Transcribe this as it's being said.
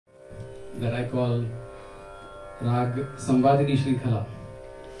that I call Rag Samvadini Shrinkhala.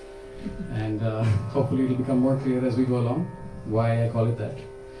 And hopefully it will become more clear as we go along why I call it that.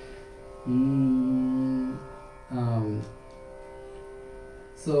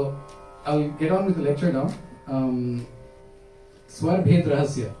 So I'll get on with the lecture now. Svar-Bhed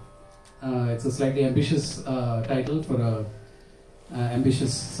Rahasya. It's a slightly ambitious title for a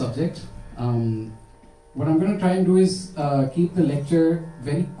ambitious subject. What I'm going to try and do is keep the lecture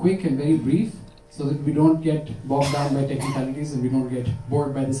very quick and very brief, so that we don't get bogged down by technicalities and we don't get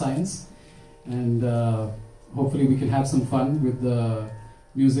bored by the science. And hopefully we can have some fun with the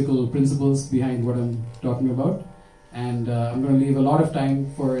musical principles behind what I'm talking about. And I'm going to leave a lot of time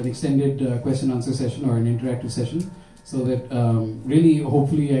for an extended question-answer session or an interactive session, so that really,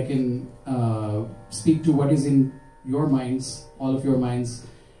 hopefully, I can speak to what is in your minds, all of your minds,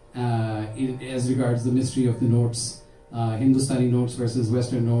 as regards the mystery of the notes, Hindustani notes versus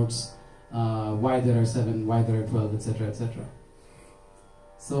Western notes, why there are 7, why there are 12, etc., etc.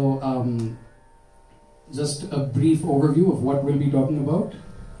 So, just a brief overview of what we'll be talking about: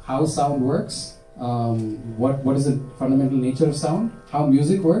 how sound works, what is the fundamental nature of sound, how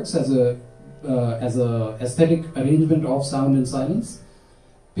music works as a aesthetic arrangement of sound and silence,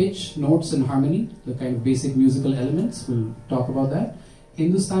 pitch, notes, and harmony, the kind of basic musical elements. We'll talk about that.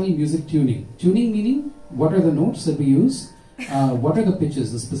 Hindustani music tuning. Tuning meaning, what are the notes that we use? What are the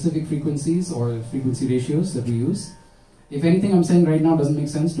pitches, the specific frequencies or frequency ratios that we use? If anything I'm saying right now doesn't make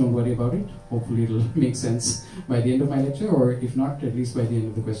sense, don't worry about it. Hopefully it'll make sense by the end of my lecture, or if not, at least by the end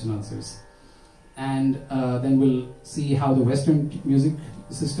of the question answers. And then we'll see how the Western music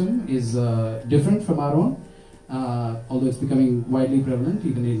system is different from our own, although it's becoming widely prevalent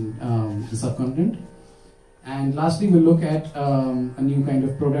even in the subcontinent. And lastly, we'll look at a new kind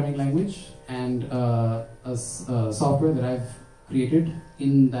of programming language and a software that I've created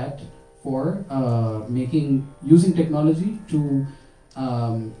in that for using technology to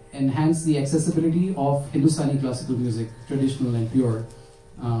enhance the accessibility of Hindustani classical music, traditional and pure,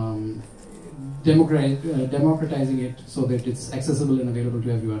 democratizing it so that it's accessible and available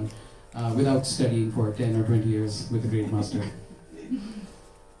to everyone without studying for 10 or 20 years with a great master.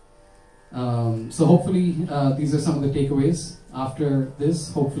 So hopefully these are some of the takeaways. After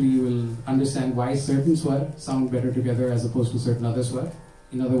this, hopefully you will understand why certain swar sound better together as opposed to certain other swar.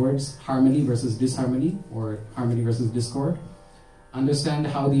 In other words, harmony versus disharmony, or harmony versus discord. Understand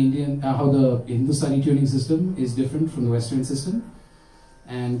how the Hindustani tuning system is different from the Western system.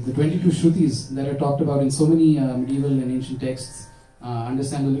 And the 22 Shrutis that are talked about in so many medieval and ancient texts,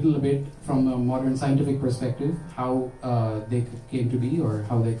 understand a little bit from a modern scientific perspective how they came to be, or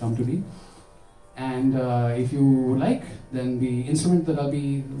how they come to be. And if you would like, then the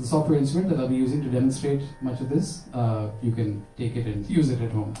software instrument that I'll be using to demonstrate much of this, you can take it and use it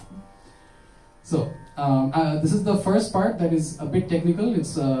at home. So, this is the first part that is a bit technical.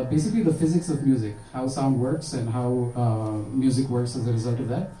 It's basically the physics of music, how sound works and how music works as a result of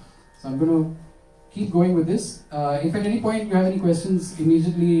that. So I'm going to keep going with this. If at any point you have any questions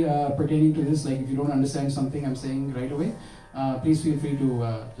immediately pertaining to this, like if you don't understand something I'm saying right away, please feel free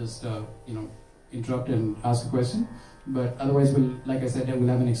to just interrupt and ask a question. But otherwise, like I said, we'll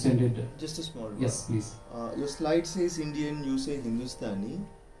have an extended... Just a small one. Yes, please. Your slide says Indian, you say Hindustani.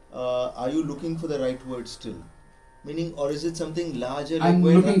 Are you looking for the right word still? Meaning, or is it something larger? I'm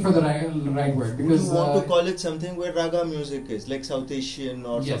looking for the right word, because you want to call it something where raga music is, like South Asian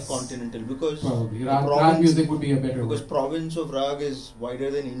or yes, subcontinental, because probably rag music would be a better because word. province of rag is wider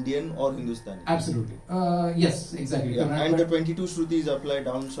than Indian or Hindustani. Absolutely. Yes, exactly. Yeah. And the 22 Shrutis apply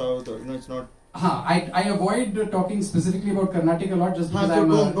down south, or it's not. I avoid talking specifically about Carnatic a lot, just because I'm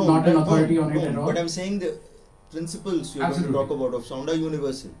not an authority on it at all. But I'm saying the principles you're going to talk about of sound are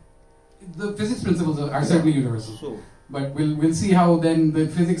universal. The physics principles are certainly universal. So, but we'll see how then the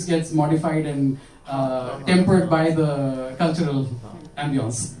physics gets modified and tempered by the cultural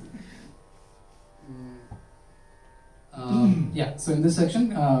ambience. Yeah. So in this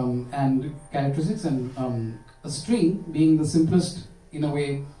section, and characteristics and a string being the simplest, in a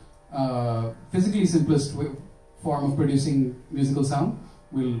way, physically simplest form of producing musical sound.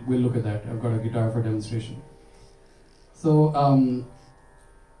 We'll look at that. I've got a guitar for demonstration. So.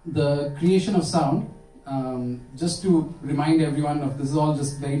 The creation of sound, just to remind everyone of this is all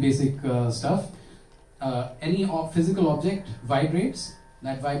just very basic stuff. Any physical object vibrates,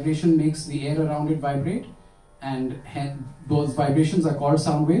 that vibration makes the air around it vibrate, and those vibrations are called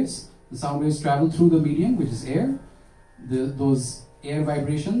sound waves. The sound waves travel through the medium, which is air. Those air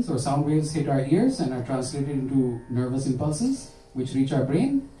vibrations or sound waves hit our ears and are translated into nervous impulses, which reach our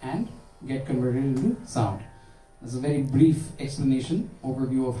brain and get converted into sound. as a very brief explanation,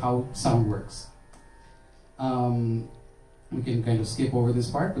 overview of how sound works. We can kind of skip over this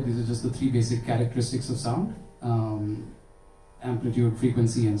part, but these are just the three basic characteristics of sound: amplitude,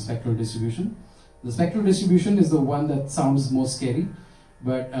 frequency, and spectral distribution. The spectral distribution is the one that sounds most scary,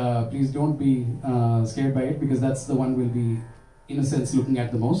 but please don't be scared by it, because that's the one we'll be, in a sense, looking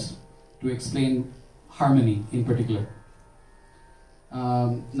at the most to explain harmony in particular.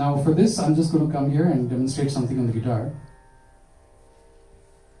 Now for this, I'm just going to come here and demonstrate something on the guitar.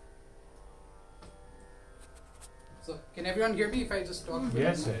 So, can everyone hear me if I just talk?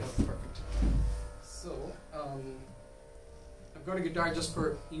 Yes, yes. Perfect. So, I've got a guitar just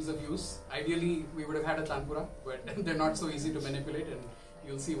for ease of use. Ideally, we would have had a tanpura, but they're not so easy to manipulate, and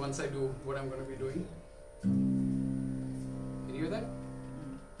you'll see once I do what I'm going to be doing. Can you hear that?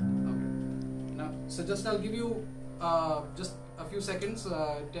 Okay. Now, so just I'll give you just a few seconds,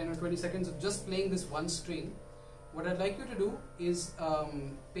 10 or 20 seconds of just playing this one string. What I'd like you to do is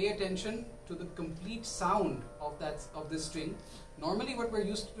pay attention to the complete sound of this string. Normally what we're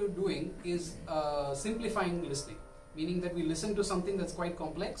used to doing is simplifying listening, meaning that we listen to something that's quite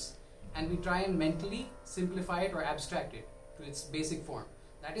complex and we try and mentally simplify it or abstract it to its basic form.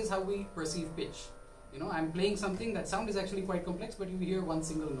 That is how we perceive pitch. You know, I'm playing something, that sound is actually quite complex, but you hear one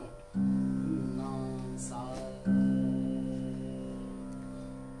single note.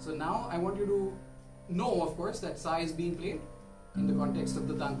 So now I want you to know, of course, that sa is being played in the context of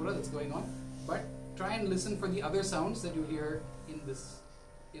the tanpura that's going on, but try and listen for the other sounds that you hear in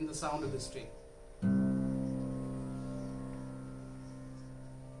the sound of this string.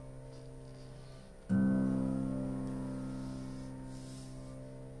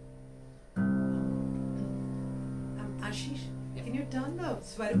 Ashish, Yeah. can you turn the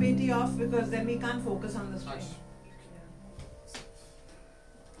Svar-Bhed off, because then we can't focus on the string. Ash.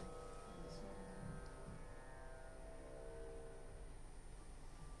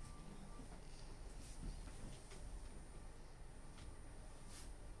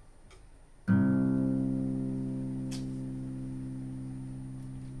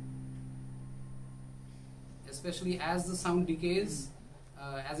 Especially as the sound decays,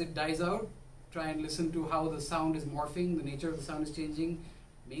 as it dies out, try and listen to how the sound is morphing, the nature of the sound is changing.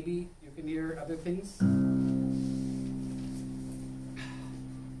 Maybe you can hear other things.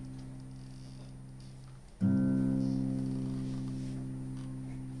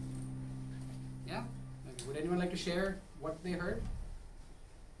 Yeah? Okay. Would anyone like to share what they heard?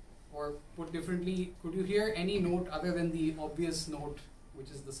 Or put differently, could you hear any note other than the obvious note, which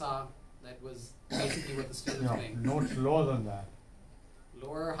is the sa, that was basically what the string was playing? Notes lower than that.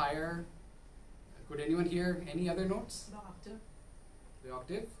 Lower, higher? Could anyone hear any other notes? The octave. The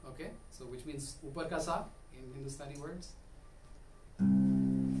octave, okay. So which means upar ka sa in Hindustani words.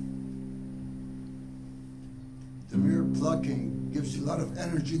 The mere plucking gives you a lot of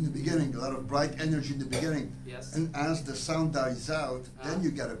energy in the beginning, a lot of bright energy in the beginning. Yes. And as the sound dies out, then you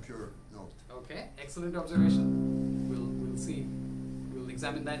get a pure note. Okay, excellent observation. We'll see. We'll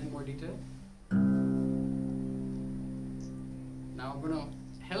examine that in more detail. Now I'm going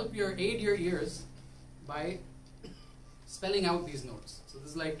to aid your ears by spelling out these notes. So this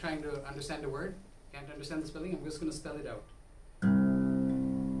is like trying to understand a word. Can't understand the spelling, I'm just going to spell it out.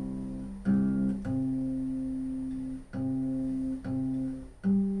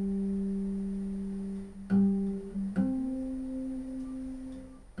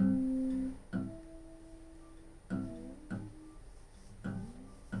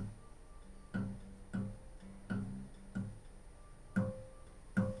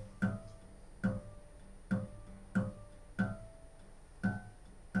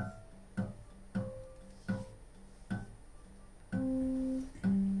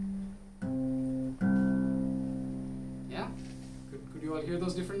 Hear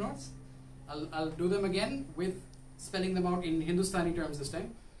those different notes? I'll do them again with spelling them out in Hindustani terms this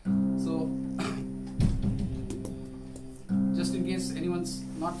time. So, just in case anyone's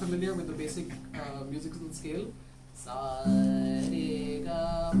not familiar with the basic musical scale, sa re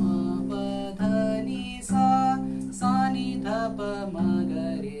ga ma pa dha ni sa ni dha pa ma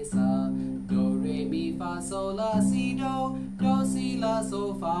ga re sa do re mi fa sol la si la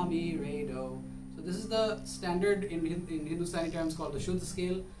so fa mi re do. So this is the standard in Hindustani terms called the shuddha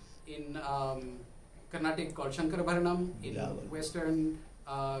scale, in Carnatic called Shankarabharanam, in Western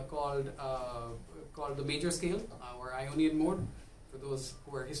called the major scale or Ionian mode, for those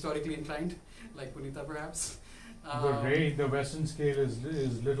who are historically inclined, like Punita perhaps. The Western scale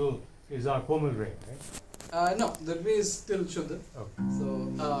is our Komal ray, right? No, the ray is still Shuddha.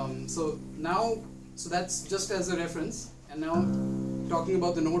 Okay. So that's just as a reference, and now talking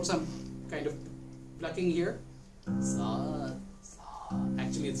about the notes I'm kind of plucking here. Sa, sa.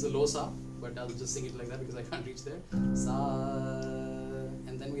 Actually, it's a low sa, but I'll just sing it like that because I can't reach there. Sa.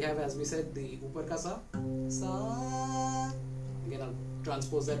 And then we have, as we said, the upar ka sa. Sa. Again, I'll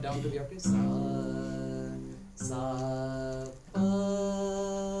transpose that down to the octave. Sa. Sa. Pa.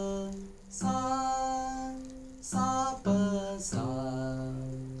 Sa. Sa. Pa. Sa.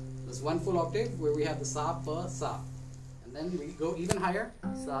 There's one full octave where we have the sa, pa, sa. And then we go even higher.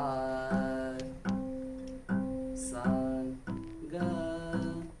 Sa. Sa. Ga.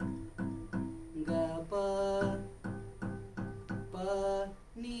 Ga. Pa. Pa.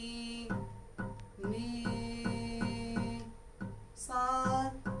 Ni. Ni.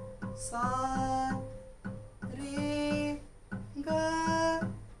 Sa. Sa. Re. Ga.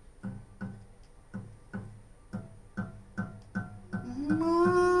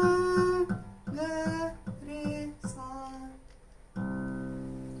 Ma. Ga. Re. Sa.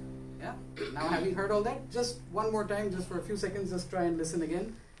 Yeah. Now, having heard all that, just one more time, just for a few seconds, just try and listen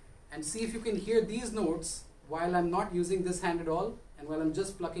again and see if you can hear these notes while I'm not using this hand at all and while I'm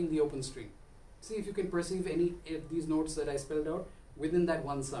just plucking the open string. See if you can perceive any of these notes that I spelled out within that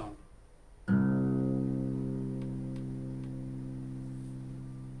one sound.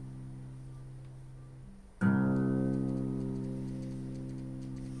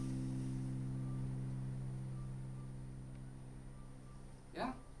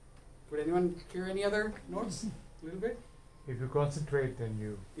 Yeah? Could anyone hear any other notes? A little bit? If you concentrate, then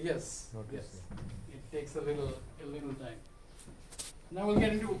you Yes. notice Yes. it. It takes a little time. Now we'll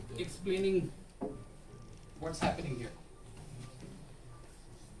get into explaining what's happening here.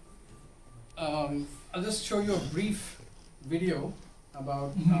 I'll just show you a brief video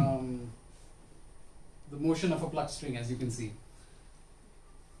about the motion of a plucked string, as you can see.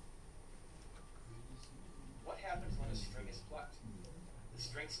 What happens when a string is plucked? The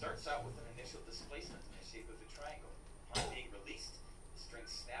string starts out with an initial displacement in the shape of a triangle. Upon being released, the string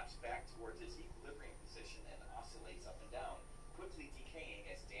snaps back towards its equilibrium position and oscillates up and down, quickly decaying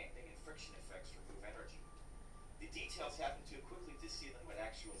as damping and friction effects remove energy. The details happen too quickly to see them at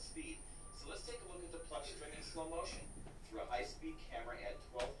actual speed, so let's take a look at the plucked string in slow motion through a high-speed camera at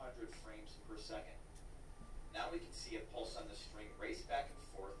 1200 frames per second. Now we can see a pulse on the string race back and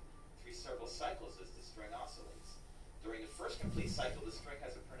forth through several cycles as the string oscillates. During the first complete cycle, the string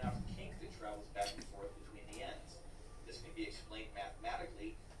has a pronounced kink that travels back and forth between the ends. This can be explained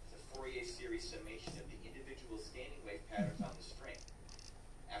mathematically as a Fourier series summation of the individual standing wave patterns on the string.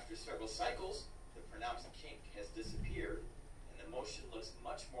 After several cycles, the pronounced kink has disappeared, and the motion looks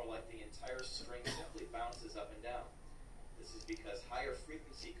much more like the entire string simply bounces up and down. This is because higher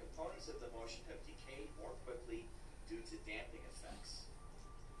frequency components of the motion have decayed more quickly due to damping effects.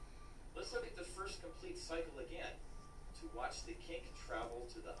 Let's look at the first complete cycle again to watch the kink travel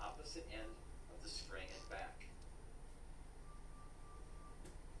to the opposite end of the string and back.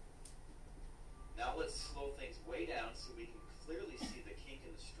 Now let's slow things way down so we can clearly see the kink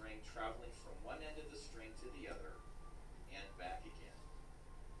in the string traveling from one end of the string to the other and back again.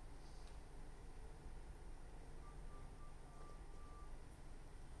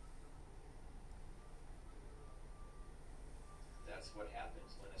 That's what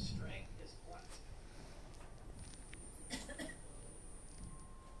happens when a string is plucked.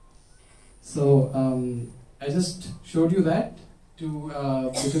 So I just showed you that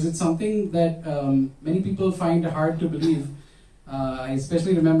because it's something that many people find hard to believe. I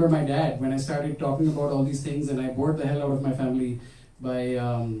especially remember my dad when I started talking about all these things, and I bored the hell out of my family by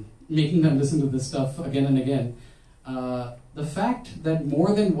making them listen to this stuff again and again. The fact that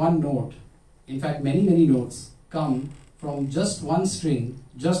more than one note, in fact many notes, come from just one string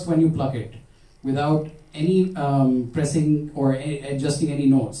just when you pluck it without any pressing or adjusting any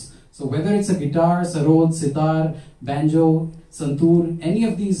notes. So whether it's a guitar, sarod, sitar, banjo, santoor, any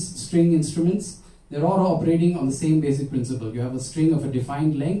of these string instruments, they're all operating on the same basic principle. You have a string of a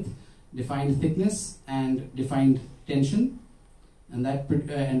defined length, defined thickness, and defined tension, and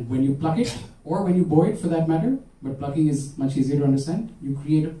and when you pluck it, or when you bow it for that matter, but plucking is much easier to understand, you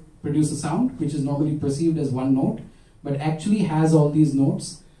produce a sound which is normally perceived as one note, but actually has all these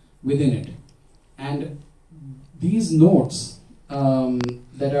notes within it. And these notes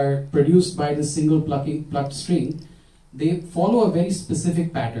that are produced by the single plucked string, they follow a very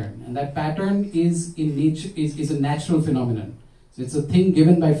specific pattern, and that pattern is in nature is a natural phenomenon. So it's a thing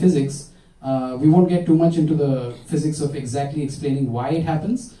given by physics. We won't get too much into the physics of exactly explaining why it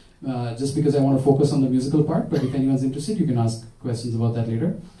happens, just because I want to focus on the musical part, but if anyone's interested, you can ask questions about that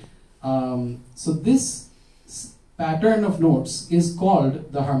later. So this pattern of notes is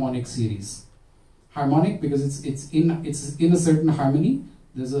called the harmonic series. Harmonic because it's in a certain harmony.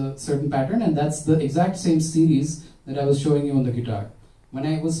 There's a certain pattern, and that's the exact same series that I was showing you on the guitar. When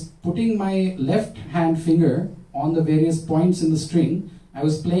I was putting my left hand finger on the various points in the string, I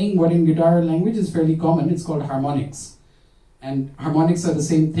was playing what in guitar language is fairly common. It's called harmonics. And harmonics are the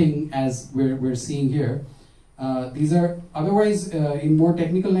same thing as we're seeing here. These are, otherwise, in more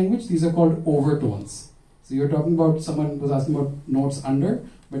technical language, these are called overtones. So you're talking about, someone was asking about notes under,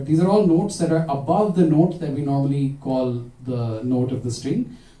 but these are all notes that are above the note that we normally call the note of the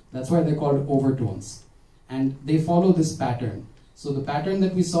string. That's why they're called overtones. And they follow this pattern. So the pattern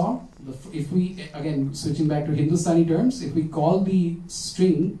that we saw, if we, again, switching back to Hindustani terms, if we call the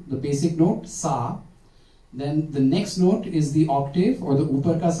string, the basic note, sa, then the next note is the octave, or the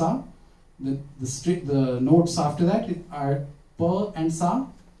upar ka sa. The notes after that are pa and sa.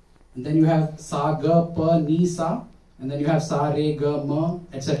 And then you have sa, ga, pa, ni, sa. And then you have sa, re, ga, ma,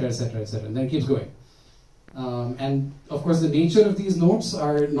 etc., etc., etc. And then it keeps going. And of course, the nature of these notes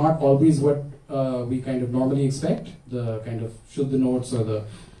are not always what we kind of normally expect. The kind of shuddha notes or the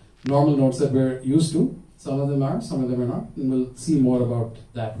normal notes that we're used to. Some of them are, some of them are not. And we'll see more about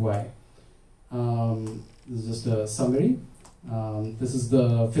that why. This is just a summary. This is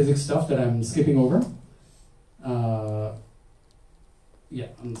the physics stuff that I'm skipping over. Yeah,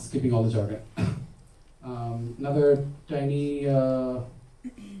 I'm skipping all the jargon. Another tiny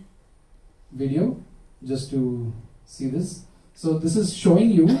video just to see this. So this is showing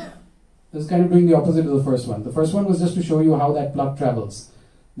you, this is kind of doing the opposite of the first one. The first one was just to show you how that pluck travels.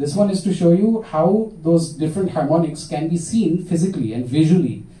 This one is to show you how those different harmonics can be seen physically and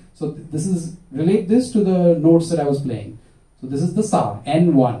visually. So this is, relate this to the notes that I was playing. So this is the sa,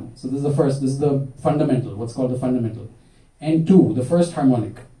 N1. So this is the first, this is the fundamental, what's called the fundamental. N2, the first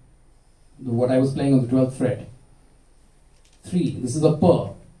harmonic, what I was playing on the 12th fret. 3, this is the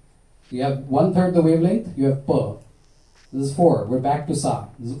pa. You have 1/3 the wavelength, you have pa. This is 4, we're back to sa.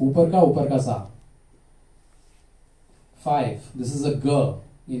 This is upar ka sa. 5, this is a ga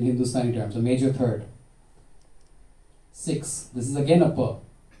in Hindustani terms, a major third. 6, this is again a pa.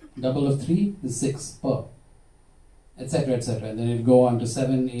 Double of 3 is 6, pa. Etc., etc. And then it'll go on to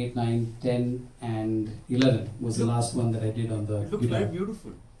 7, 8, 9, 10, and 11 was the last one that I did on the It looks guitar. very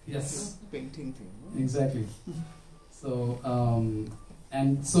beautiful. Yes. Painting thing. No? Exactly. So,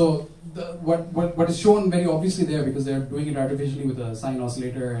 and so what is shown very obviously there, because they're doing it artificially with a sine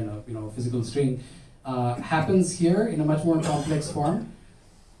oscillator and a physical string, happens here in a much more complex form.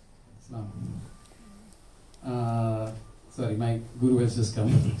 Sorry, my guru has just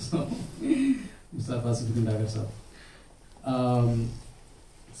come. So,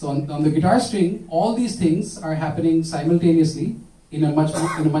 so on the guitar string, all these things are happening simultaneously in a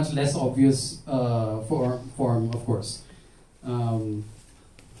much less obvious form, of course.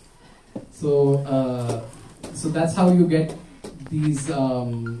 So that's how you get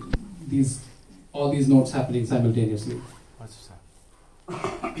all these notes happening simultaneously. What's that?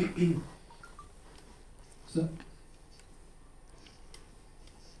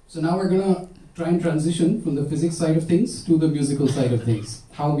 So now we're gonna try and transition from the physics side of things to the musical side of things,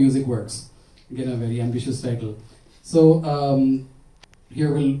 how music works. Again, a very ambitious title. So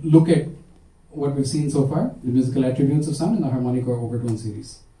here we'll look at what we've seen so far, the musical attributes of sound in the harmonic or overtone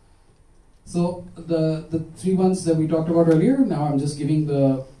series. So the three ones that we talked about earlier, now I'm just giving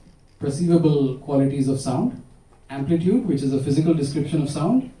the perceivable qualities of sound. Amplitude, which is a physical description of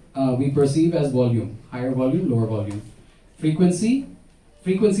sound, we perceive as volume, higher volume, lower volume. Frequency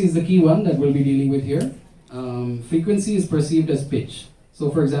is the key one that we'll be dealing with here. Frequency is perceived as pitch.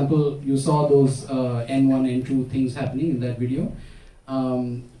 So for example, you saw those N1, N2 things happening in that video.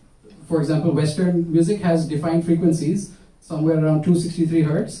 For example, Western music has defined frequencies. Somewhere around 263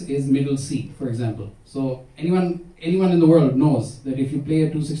 Hertz is middle C, for example. So anyone in the world knows that if you play a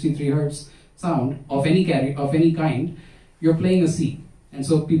 263 Hertz sound of any kind, you're playing a C. And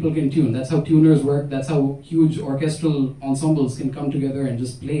so people can tune. That's how tuners work. That's how huge orchestral ensembles can come together and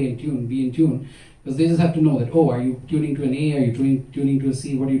just play and tune, be in tune. Because they just have to know that, oh, are you tuning to an A? Are you tuning to a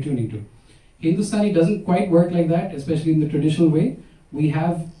C? What are you tuning to? Hindustani doesn't quite work like that, especially in the traditional way. We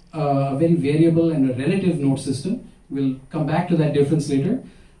have a very variable and a relative note system. We'll come back to that difference later.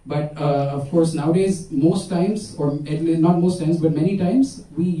 But of course, nowadays, most times, or not most times, but many times,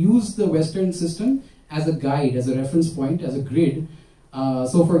 we use the Western system as a guide, as a reference point, as a grid.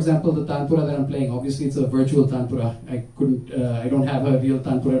 So for example, the tanpura that I'm playing, obviously it's a virtual tanpura. I don't have a real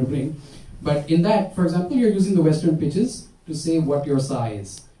tanpura to bring. But in that, for example, you're using the Western pitches to say what your sa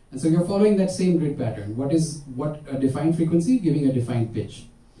is. And so you're following that same grid pattern. What a defined frequency, giving a defined pitch.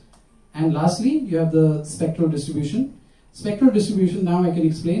 And lastly, you have the spectral distribution. Spectral distribution, now I can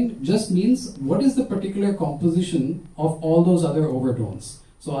explain, just means what is the particular composition of all those other overtones.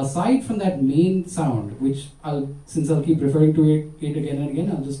 So aside from that main sound, which since I'll keep referring to it again and again,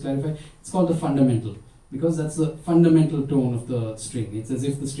 I'll just clarify, it's called the fundamental, because that's the fundamental tone of the string. It's as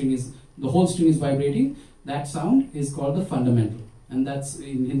if the whole string is vibrating. That sound is called the fundamental, and that's,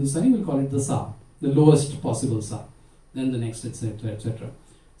 in Hindustani we'll call it the sa, the lowest possible sa, then the next, etc., etc.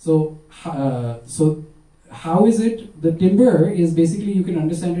 So how is it? The timbre is basically, you can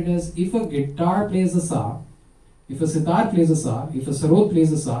understand it as, if a guitar plays a sa, if a sitar plays a sa, if a sarod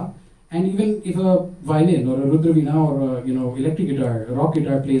plays a sa, and even if a violin or a rudravina or a electric guitar, a rock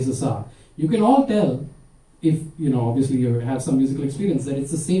guitar plays a sa, you can all tell, if obviously you have some musical experience, that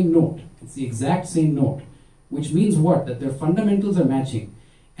it's the same note. It's the exact same note, which means what? That their fundamentals are matching.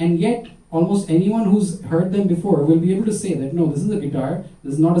 And yet, almost anyone who's heard them before will be able to say that, no, this is a guitar,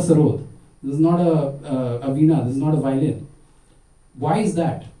 this is not a sarod, this is not a veena, this is not a violin. Why is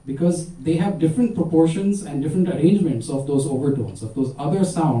that? Because they have different proportions and different arrangements of those overtones, of those other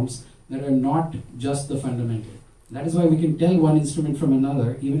sounds that are not just the fundamental. That is why we can tell one instrument from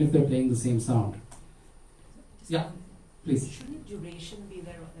another, even if they're playing the same sound. Yeah, please. Shouldn't duration be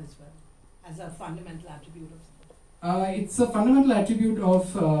there as well, as a fundamental attribute of it's a fundamental attribute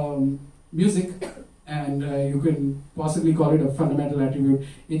of music, and you can possibly call it a fundamental attribute.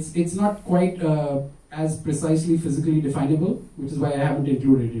 It's not quite as precisely physically definable, which is why I haven't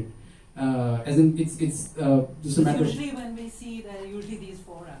included it. As in, it's just a matter of... Usually when we see, there are usually these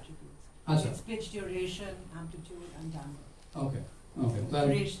four attributes. Achha. It's pitch, duration, amplitude, and timbre. Okay. Okay. So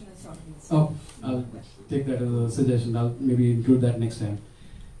Duration is sort of... Oh, I'll take that as a suggestion. I'll maybe include that next time.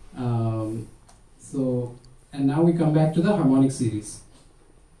 And now we come back to the harmonic series.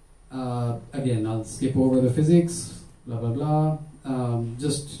 Again, I'll skip over the physics, blah blah blah.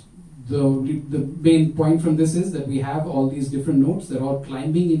 Just the main point from this is that we have all these different notes. They're all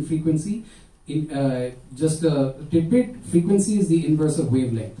climbing in frequency. Just a tidbit: frequency is the inverse of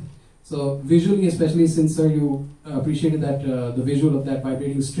wavelength. So visually, especially since sir, you appreciated that the visual of that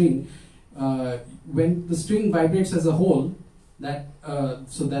vibrating string. When the string vibrates as a whole,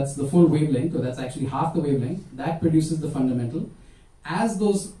 so that's the full wavelength, or that's actually half the wavelength. That produces the fundamental. As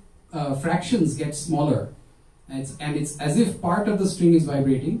those fractions get smaller, and it's as if part of the string is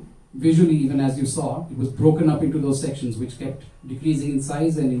vibrating. Visually, even as you saw, it was broken up into those sections, which kept decreasing in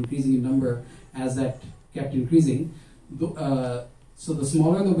size and increasing in number as that kept increasing. So the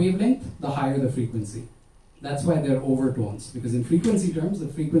smaller the wavelength, the higher the frequency. That's why they're overtones, because in frequency terms, the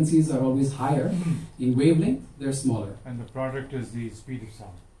frequencies are always higher. In wavelength, they're smaller. And the product is the speed of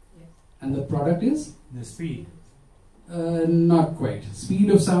sound. Yes. And the product is? The speed. Not quite. Speed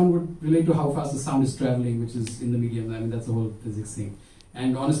of sound would relate to how fast the sound is traveling, which is in the medium. I mean, that's the whole physics thing.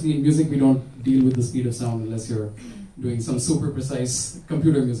 And honestly, in music, we don't deal with the speed of sound unless you're doing some super precise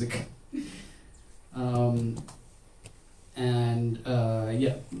computer music.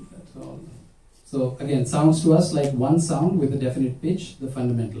 Yeah, that's all. So again, sounds to us like one sound with a definite pitch, the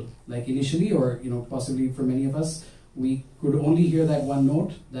fundamental. Like initially, or possibly for many of us, we could only hear that one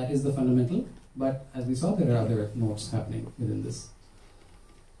note. That is the fundamental. But as we saw, there are other notes happening within this.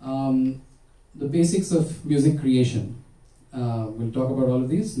 The basics of music creation. We'll talk about all of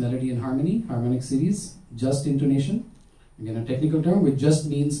these: melody and harmony, harmonic series, just intonation. Again, a technical term, which just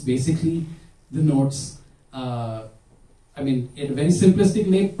means basically the notes. I mean, at a very simplistic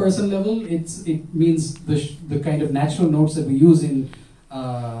layperson level, it means the kind of natural notes that we use in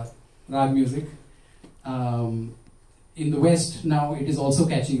rag music. In the West now, it is also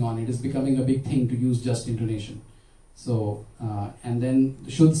catching on. It is becoming a big thing to use just intonation. So, and then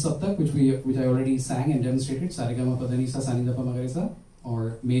the shuddha saptak, which I already sang and demonstrated, sarigama padanisa sanidapa magarisa,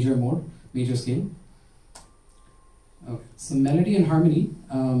 or major mode, major scale. Okay. So melody and harmony,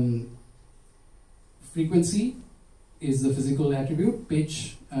 frequency is the physical attribute,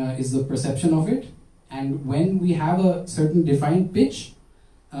 pitch is the perception of it, and when we have a certain defined pitch,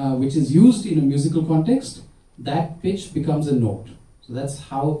 which is used in a musical context, that pitch becomes a note. So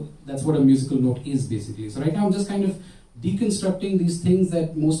that's what a musical note is basically. So right now I'm just kind of deconstructing these things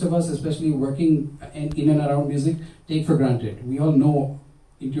that most of us, especially working in and around music, take for granted. We all know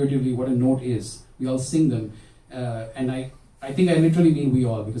intuitively what a note is. We all sing them. And I think I literally mean we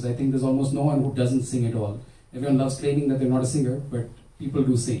all, because I think there's almost no one who doesn't sing at all. Everyone loves claiming that they're not a singer, but people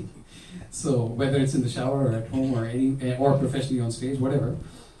do sing. So whether it's in the shower or at home or professionally on stage, whatever.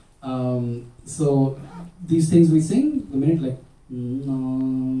 So these things we sing, the minute like,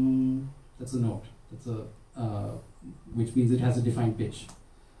 that's a note. That's which means it has a defined pitch.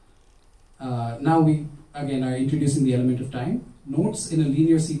 Now we again are introducing the element of time. Notes in a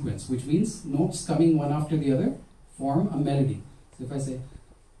linear sequence, which means notes coming one after the other form a melody. So if I say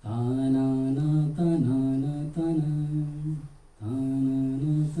ta-na-na, ta-na-na, ta-na,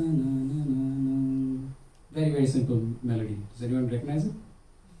 ta-na-na, ta-na-na-na-na. Very, very simple melody. Does anyone recognize it?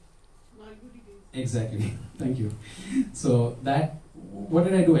 Exactly. Thank you. So that, what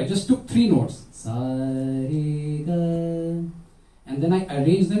did I do? I just took 3 notes. Sa, re, ga, and then I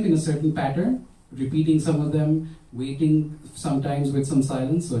arranged them in a certain pattern, repeating some of them, waiting sometimes with some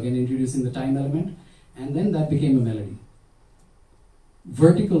silence, so again introducing the time element, and then that became a melody.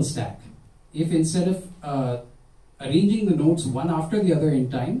 Vertical stack. If instead of arranging the notes one after the other in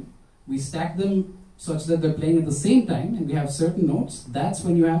time, we stack them such that they're playing at the same time and we have certain notes, that's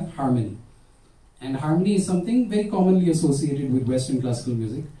when you have harmony. And harmony is something very commonly associated with Western classical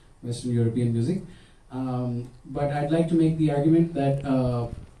music, Western European music. But I'd like to make the argument that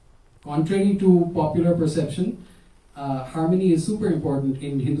contrary to popular perception, harmony is super important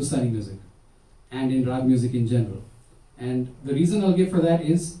in Hindustani music and in rag music in general. And the reason I'll give for that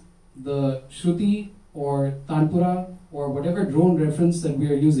is the Shruti or Tanpura or whatever drone reference that we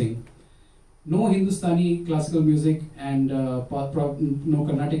are using. No Hindustani classical music and no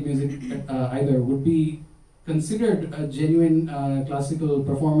Carnatic music either would be considered a genuine classical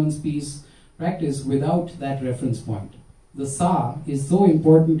performance piece practice without that reference point. The sa is so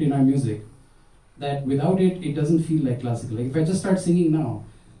important in our music that without it, it doesn't feel like classical. Like if I just start singing now,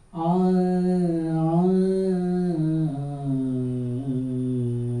 do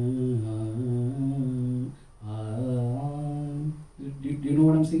you know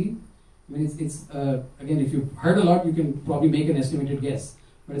what I'm singing? I mean, it's again, if you've heard a lot, you can probably make an estimated guess,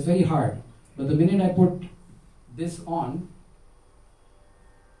 but it's very hard. But the minute I put this on,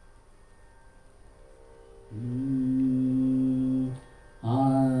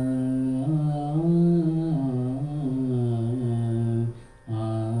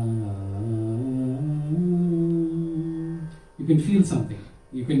 you can feel something.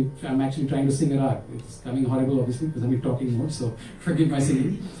 You can. I'm actually trying to sing a rag. It's coming horrible, obviously, because I'm talking more. So forgive my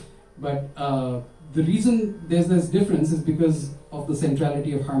singing. But the reason there's this difference is because of the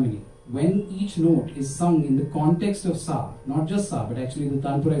centrality of harmony. When each note is sung in the context of sa, not just sa, but actually the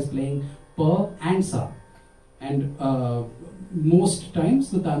tanpura is playing pa and sa. And most times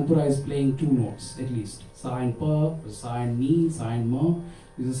the tanpura is playing 2 notes at least. Sa and pa, or sa and ni, sa and ma.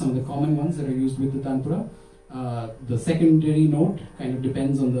 These are some of the common ones that are used with the tanpura. The secondary note kind of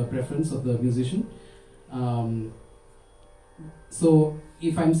depends on the preference of the musician. So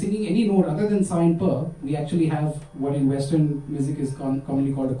if I'm singing any note other than sa and pa, we actually have what in Western music is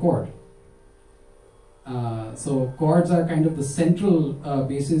commonly called a chord. So chords are kind of the central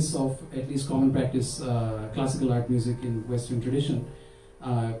basis of at least common practice classical art music in Western tradition.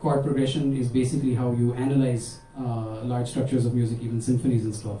 Chord progression is basically how you analyze large structures of music, even symphonies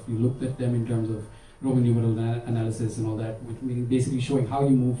and stuff. You look at them in terms of Roman numeral analysis and all that, which meaning basically showing how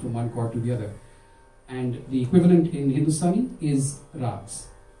you move from one chord to the other. And the equivalent in Hindustani is rags.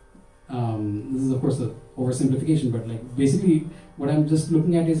 This is of course an oversimplification, but like basically what I'm just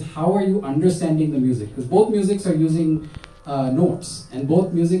looking at is how are you understanding the music? Because both musics are using notes, and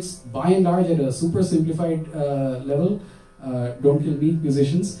both musics by and large at a super simplified level, don't kill me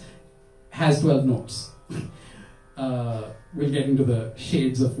musicians, has 12 notes. We'll get into the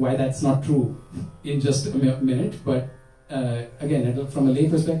shades of why that's not true in just a minute, but again, from a lay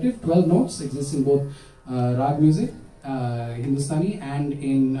perspective, 12 notes exist in both rag music, Hindustani, and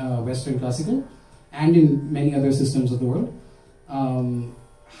in Western classical, and in many other systems of the world.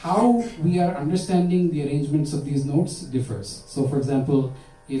 How we are understanding the arrangements of these notes differs. So for example,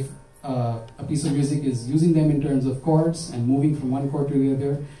 if a piece of music is using them in terms of chords and moving from one chord to the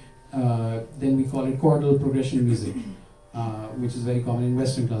other, then we call it chordal progression music, which is very common in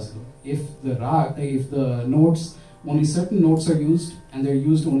Western classical. If the notes, only certain notes are used, and they're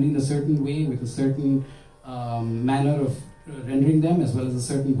used only in a certain way with a certain manner of rendering them, as well as a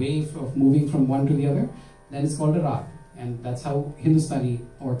certain way of moving from one to the other, then it's called a rag. And that's how Hindustani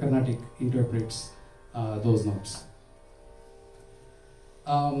or Carnatic interprets those notes.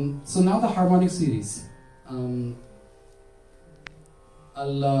 So now the harmonic series. Everyone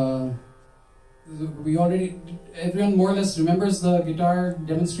more or less remembers the guitar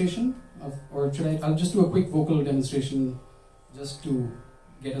demonstration? Or should I'll just do a quick vocal demonstration just to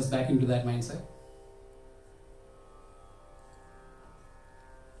get us back into that mindset.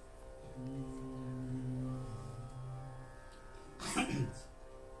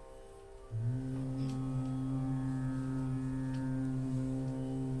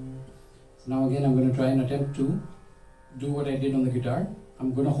 So now again I'm going to try and attempt to do what I did on the guitar.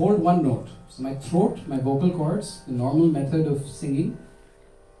 I'm going to hold one note. So my throat, my vocal cords, the normal method of singing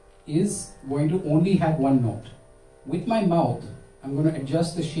is going to only have one note. with my mouth, I'm going to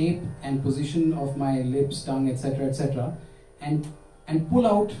adjust the shape and position of my lips, tongue, etc., and pull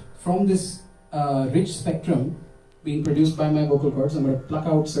out from this rich spectrum being produced by my vocal cords. I'm going to pluck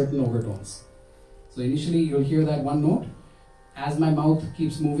out certain overtones. So initially you'll hear that one note. As my mouth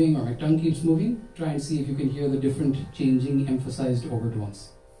keeps moving or my tongue keeps moving, try and see if you can hear the different changing emphasized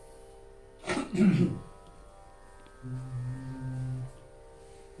overtones.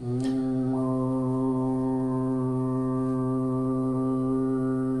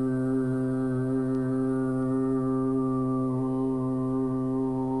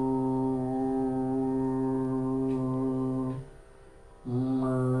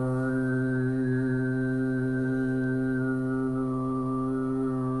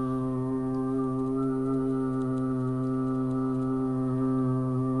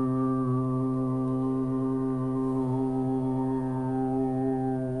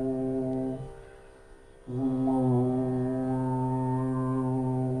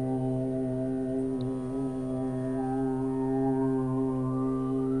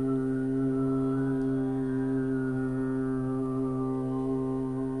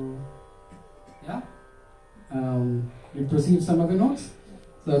 You perceive some other notes?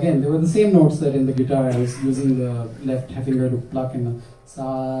 So again, they were the same notes that in the guitar I was using the left finger to pluck in the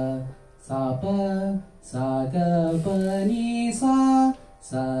sa, sa, pa, sa, ga, pa, ni, sa,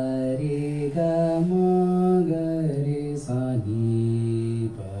 sa, re, ga, ma, ga, re, sa, ni,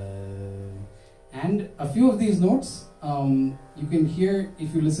 pa. And a few of these notes, you can hear,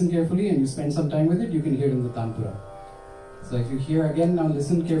 if you listen carefully and you spend some time with it, you can hear in the tanpura. So if you hear again, now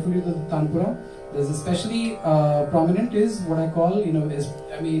listen carefully to the tanpura. There's especially prominent is what I call, again,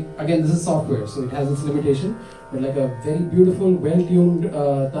 this is software, so it has its limitation, but like a very beautiful, well-tuned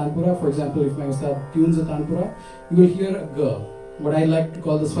tanpura. For example, if my ustad tunes a tanpura, you will hear a ga, what I like to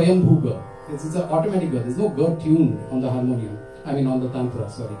call the swayambhu ga. It's an automatic ga. There's no ga tuned on the harmonium, on the tanpura,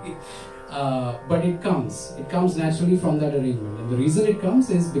 sorry. But it comes naturally from that arrangement. And the reason it comes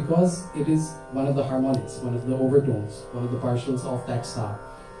is because it is one of the harmonics, one of the overtones, one of the partials of that sa.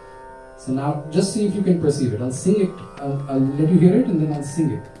 So now, just see if you can perceive it. I'll sing it, I'll let you hear it and then I'll sing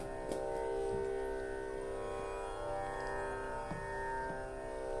it.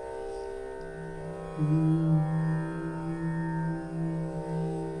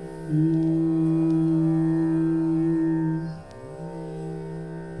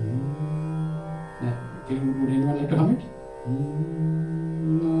 Would anyone like to hum it?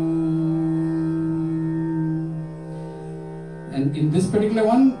 And in this particular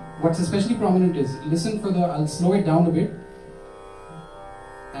one, what's especially prominent is, listen for the, I'll slow it down a bit.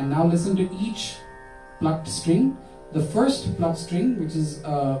 And now listen to each plucked string. The first plucked string, which is,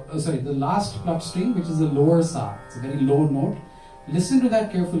 the last plucked string, which is the lower sa. It's a very low note. Listen to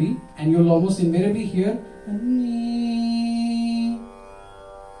that carefully and you'll almost invariably hear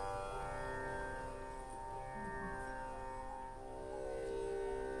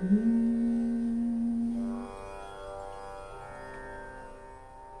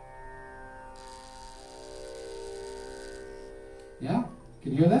yeah,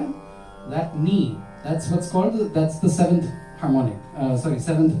 can you hear that? That ni, that's what's called, that's the seventh harmonic,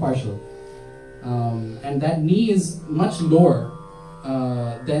 seventh partial. And that ni is much lower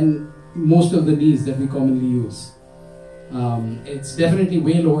than most of the knees that we commonly use. It's definitely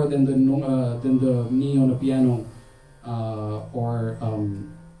way lower than the ni on a piano or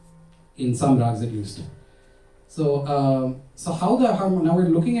in some rags at least. So, how now we're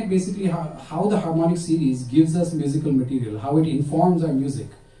looking at basically how the harmonic series gives us musical material, how it informs our music.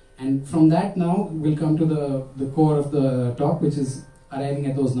 And from that now, we'll come to the core of the talk, which is arriving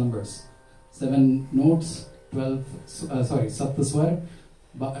at those numbers. 7 notes, 12, sapta swar,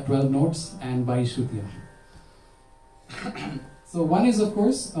 12 notes, and 22 shrutiya. So one is, of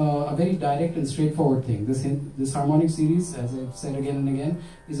course, a very direct and straightforward thing. This harmonic series, as I've said again and again,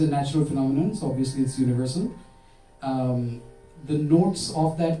 is a natural phenomenon, so obviously it's universal. The notes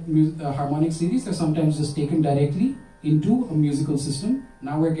of that harmonic series are sometimes just taken directly into a musical system.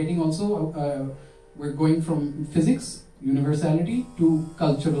 Now we're getting also, we're going from physics, universality, to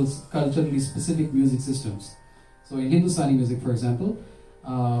culturally specific music systems. So in Hindustani music, for example,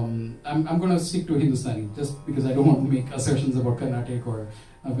 I'm going to stick to Hindustani just because I don't want to make assertions about Carnatic or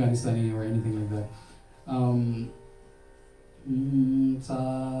Afghanistani or anything like that.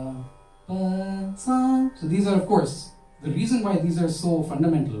 Sa, pa, sa. So these are, of course, the reason why these are so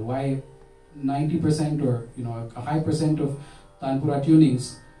fundamental, why 90% or a high percent of Tanpura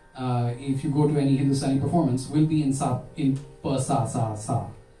tunings, if you go to any Hindustani performance, will be in pa, sa, sa, sa,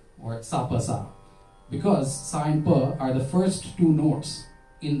 or sa, pa, sa. Because sa and pa are the first 2 notes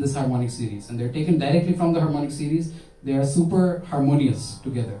in this harmonic series, and they're taken directly from the harmonic series. They are super harmonious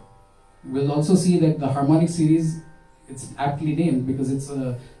together. We'll also see that the harmonic series, it's aptly named because it's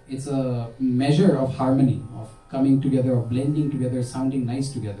a measure of harmony, of coming together, of blending together, sounding nice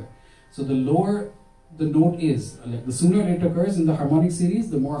together. So the lower the note is, like the sooner it occurs in the harmonic series,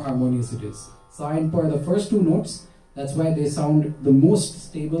 the more harmonious it is. Sa and Pa are the first two notes. That's why they sound the most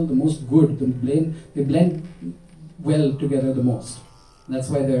stable, the most good. They blend well together the most. That's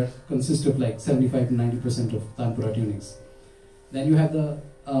why they consist of like 75 to 90% of Tanpura tunings. Then you have the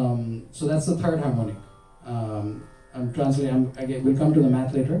so that's the third harmonic. I'm translating. Again, we'll come to the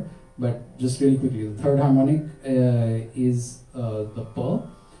math later, but just really quickly, the third harmonic is the Pa.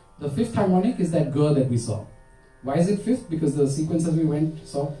 The fifth harmonic is that Ga that we saw. Why is it fifth? Because the sequence as we went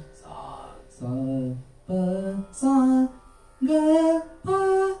saw Sa, Sa, Pa, Sa, Ga,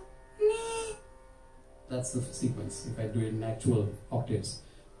 Pa, Ni. That's the sequence if I do it in actual octaves.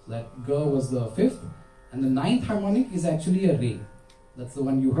 So that Ga was the fifth, and the ninth harmonic is actually a Re. That's the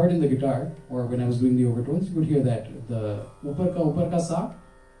one you heard in the guitar, or when I was doing the overtones, you could hear that. The upar ka Sa,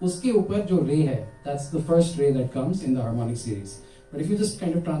 uske upar jo Re hai, that's the first Re that comes in the harmonic series. But if you just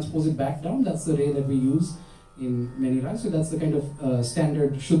kind of transpose it back down, that's the Re that we use in many rags. So that's the kind of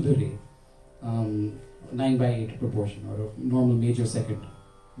standard Shuddha Re, 9/8 proportion, or a normal major second.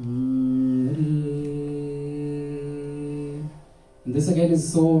 And this again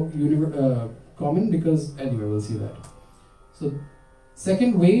is so common because, anyway, we'll see that. So,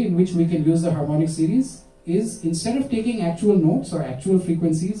 second way in which we can use the harmonic series is, instead of taking actual notes or actual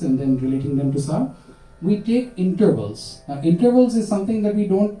frequencies and then relating them to Sa, we take intervals. Now, intervals is something that we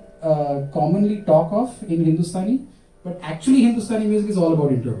don't commonly talk of in Hindustani, but actually Hindustani music is all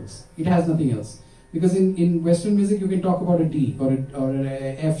about intervals. It has nothing else. Because in Western music you can talk about a D or an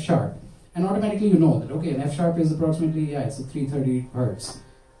F sharp, and automatically you know that, okay, an F sharp is approximately, it's a 330 hertz.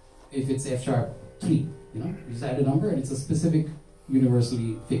 If it's F sharp 3, you just add a number and it's a specific,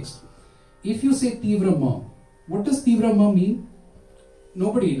 universally fixed. If you say Tivra Ma, what does Tivra Ma mean?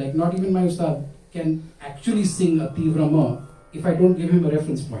 Nobody, like not even my Ustad, can actually sing a Tivra Ma if I don't give him a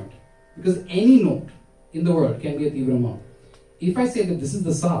reference point. Because any note in the world can be a Tivra Ma. If I say that this is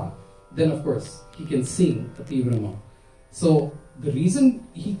the Sa, then of course he can sing a Tivra Ma. So the reason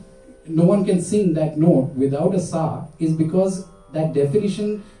no one can sing that note without a Sa is because that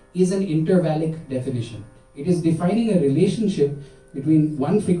definition is an intervallic definition. It is defining a relationship between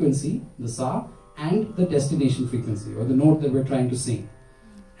one frequency, the Sa, and the destination frequency, or the note that we're trying to sing.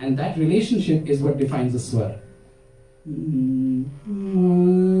 And that relationship is what defines a swar.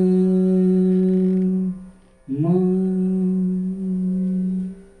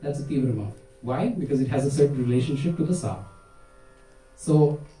 That's a Tivra Ma. Why? Because it has a certain relationship to the Sa.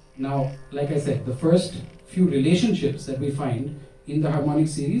 So now, like I said, the first few relationships that we find in the harmonic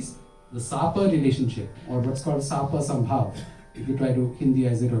series, the Sa-Pa relationship, or what's called Sa-Pa Sambhav, if you try to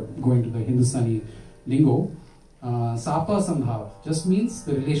Hindyize it or go into the Hindustani lingo, Sa-Pa Sambhav just means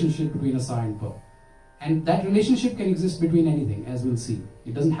the relationship between a Sa and Pa. And that relationship can exist between anything, as we'll see.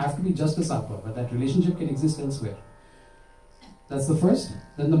 It doesn't have to be just a Sa-Pa, but that relationship can exist elsewhere. That's the first.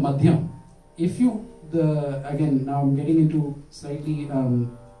 Then the Madhyam. Again, now I'm getting into slightly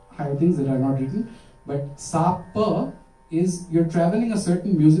higher things that are not written, but Sa-Pa is, you're traveling a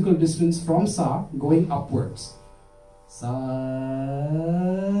certain musical distance from Sa going upwards. Sa-Pa.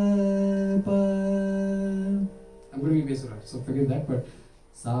 I'm going to be bass, so forgive that, but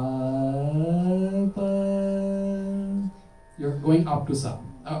Sa-Pa. You're going up to Sa,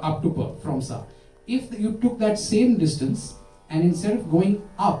 up to Pa, from Sa. If you took that same distance and instead of going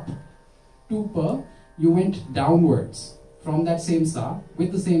up to Pa, you went downwards from that same Sa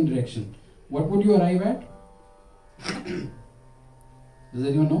with the same direction, what would you arrive at? Does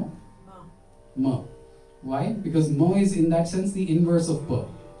anyone know? Ma. Ma. Why? Because Ma is in that sense the inverse of Pa.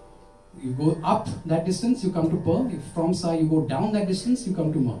 You go up that distance, you come to Pa. If from Sa you go down that distance, you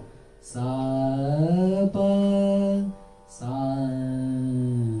come to Ma. Sa, Pa, Sa,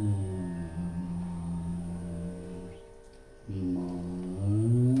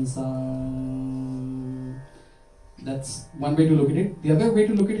 Ma, Sa. That's one way to look at it. The other way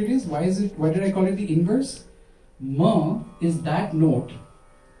to look at it is, why did I call it the inverse? Ma is that note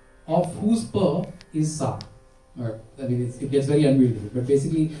of whose Pa is Sa. Or, I mean, it gets very unwieldy, but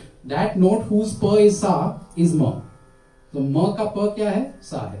basically, that note whose Pa is Sa is Ma. So, Ma ka Pa kya hai?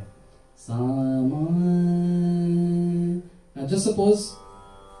 Sa hai. Sa, Ma. Now, just suppose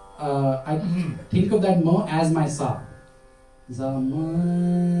I think of that Ma as my Sa. Sa, Ma,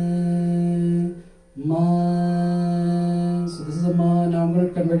 Ma. So, this is a Ma. Now, I'm going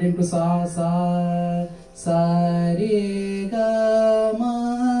to convert it into Sa, Sa, Sa, Re, Ga,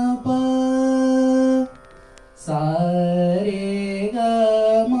 Ma.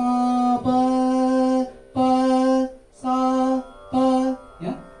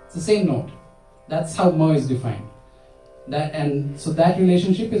 same note. That's how ma is defined. So that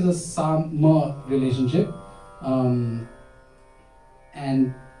relationship is a sa-ma relationship.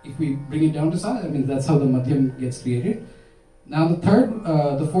 And if we bring it down to sa, I mean that's how the madhyam gets created. Now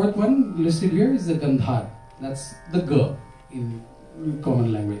the fourth one listed here is the gandhar. That's the ga in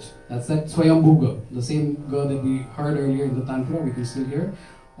common language. That's that swayambhu ga, the same ga that we heard earlier in the tantra, we can still hear,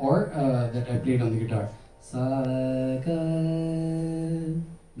 or that I played on the guitar. Sa ga.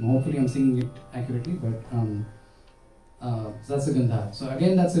 Hopefully I'm singing it accurately, but so that's a gandhar. So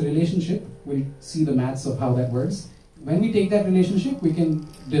again, that's a relationship. We'll see the maths of how that works. When we take that relationship, we can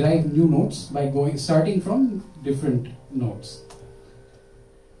derive new notes by starting from different notes.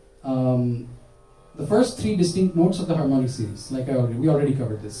 The first three distinct notes of the harmonic series, like we already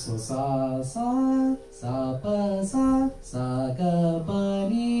covered this. So sa sa sa pa sa ga pa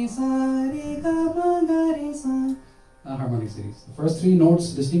ni sa re ga ma ga re sa. Harmonic series. The first three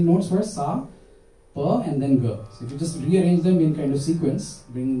notes, distinct notes, were sa, pa, and then ga. So if you just rearrange them in kind of sequence,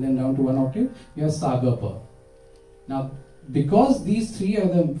 bringing them down to one octave, you have sa ga pa. Now, because these three are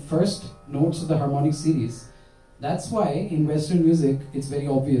the first notes of the harmonic series, that's why in Western music it's very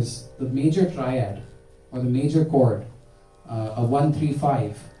obvious the major triad or the major chord, a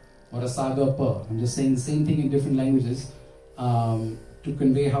 1-3-5 or a sa ga pa. I'm just saying the same thing in different languages to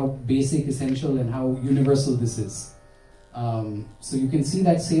convey how basic, essential, and how universal this is. So you can see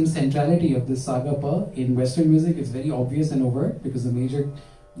that same centrality of this sa ga pa in Western music. It's very obvious and overt because the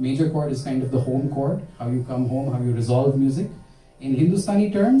major chord is kind of the home chord, how you come home, how you resolve music. In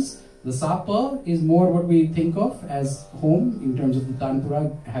Hindustani terms, the sa pa is more what we think of as home in terms of the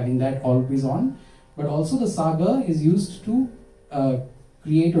tanpura, having that always on. But also the sa ga is used to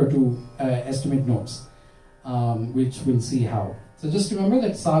create or to estimate notes, which we'll see how. So just remember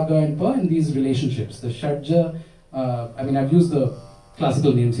that sa, ga, and pa in these relationships. The shadja, I mean I've used the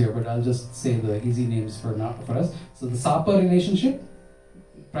classical names here, but I'll just say the easy names for us. So the sa pa relationship,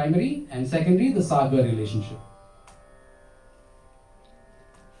 primary, and secondary, the sa ga relationship.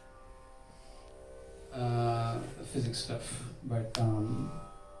 Physics stuff, but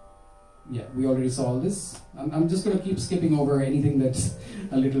yeah, we already saw all this. I'm just going to keep skipping over anything that's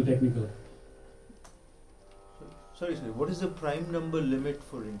a little technical. Sorry, what is the prime number limit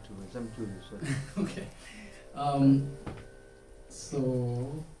for intervals? I'm curious. Okay.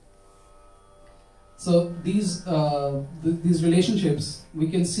 So these relationships, we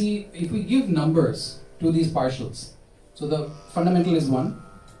can see if we give numbers to these partials. So the fundamental is 1,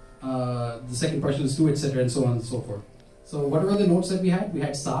 the second partial is 2, etc., and so on and so forth. So what were the notes that we had? We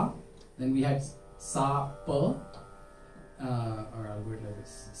had sa, then we had sa pa, or I'll do it like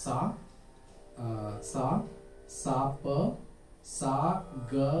this: sa, sa, sa pa, sa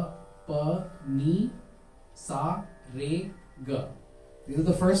ga pa ni, sa re ga. These are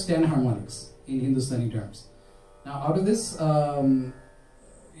the first 10 harmonics in Hindustani terms. Now out of this,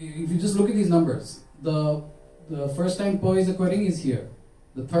 if you just look at these numbers, the first time pa is occurring is here.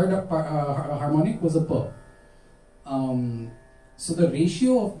 The third harmonic was a pa. So the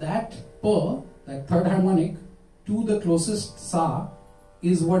ratio of that pa, that third harmonic, to the closest sa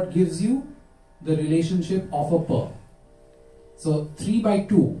is what gives you the relationship of a pa. So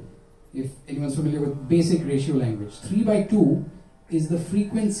 3/2, if anyone's familiar with basic ratio language, 3/2 is the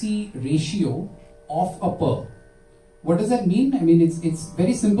frequency ratio of a pa. What does that mean? I mean, it's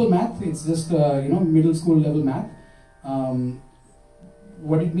very simple math. It's just middle school level math.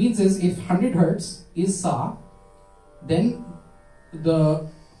 What it means is if 100 hertz is sa, then the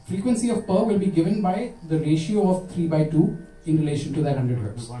frequency of pa will be given by the ratio of 3/2 in relation to that 100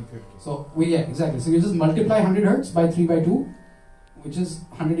 hertz. 150. So yeah, exactly. So you just multiply 100 hertz by 3/2, which is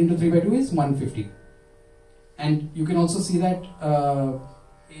 100 into 3/2 is 150. And you can also see that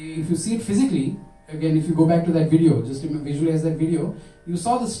if you see it physically, again, if you go back to that video, just to visualize that video, you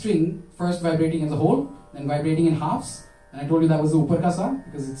saw the string first vibrating as a whole, then vibrating in halves, and I told you that was the upar ka sa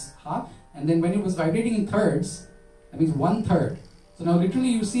because it's half, and then when it was vibrating in thirds, that means 1/3. So now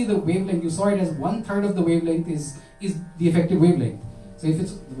literally you see the wavelength, you saw it as 1/3 of the wavelength is the effective wavelength. So if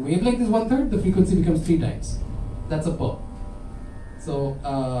the wavelength is 1/3, the frequency becomes 3 times. That's a pa. So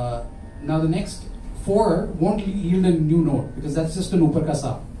now the next 4 won't yield a new note because that's just an upar ka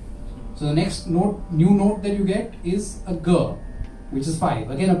sa. So the next new note that you get is a ga, which is 5,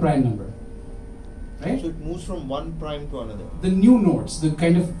 again a prime number. Right? So it moves from one prime to another. The new notes, the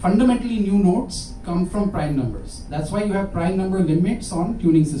kind of fundamentally new notes come from prime numbers. That's why you have prime number limits on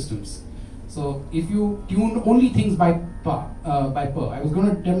tuning systems. So if you tune only things by pa, I was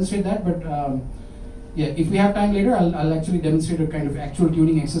going to demonstrate that, but yeah, if we have time later, I'll actually demonstrate a kind of actual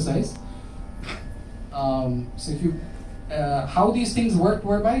tuning exercise. So if you how these things work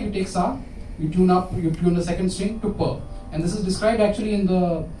whereby you take sa, you tune the second string to pa. And this is described actually in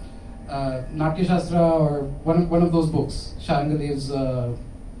the Natya Shastra or one of those books, Sharangadev's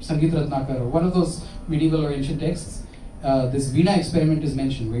Sangeet Ratnakar, or one of those medieval or ancient texts. This Veena experiment is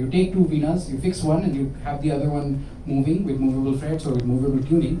mentioned, where you take two Veenas, you fix one and you have the other one moving with movable frets or with movable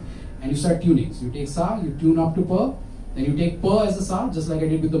tuning, and you start tuning. So you take sa, you tune up to pa, then you take pa as the sa, just like I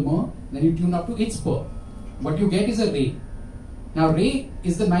did with the ma, then you tune up to its pa. What you get is a re. Now re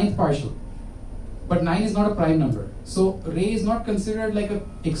is the ninth partial, but 9 is not a prime number. So re is not considered like an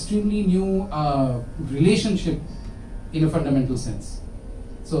extremely new relationship in a fundamental sense.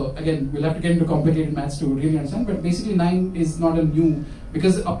 So again, we'll have to get into complicated maths to really understand, but basically 9 is not a new,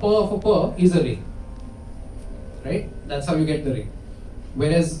 because a pa of a pa is a re. Right? That's how you get the re.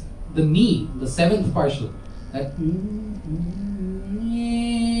 Whereas the ni, the seventh partial,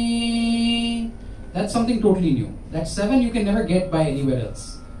 that's something totally new. That 7 you can never get by anywhere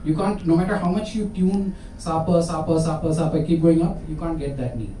else. You can't, no matter how much you tune sa pa, sa pa, sa pa, sa pa, keep going up, you can't get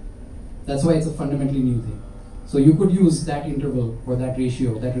that ni. That's why it's a fundamentally new thing. So you could use that interval or that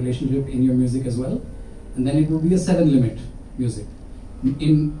ratio, that relationship in your music as well, and then it will be a 7 limit music.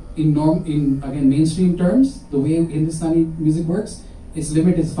 In again mainstream terms, the way Hindustani music works, its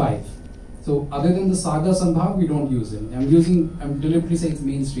limit is 5. So other than the saga sambhav, we don't use it. I'm deliberately saying it's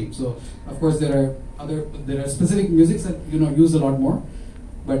mainstream. So of course there are specific musics that use a lot more,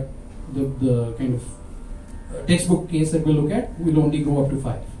 but the kind of textbook case that we'll look at will only go up to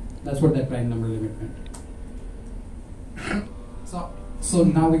 5. That's what that prime number limit meant. So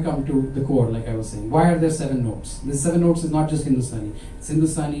now we come to the core, like I was saying. Why are there 7 notes? This 7 notes is not just Hindustani. It's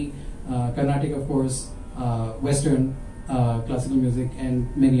Hindustani, Carnatic of course, Western, classical music,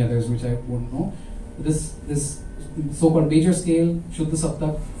 and many others which I won't know. This so-called major scale, Shuddha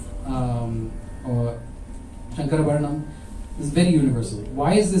Saptak, or Shankara Varnam, is very universal.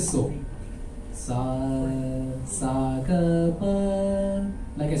 Why is this so? Sa, sa, ga, pa.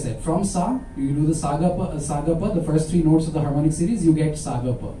 Like I said, from sa, you do the sa, ga, pa, the first 3 notes of the harmonic series, you get sa,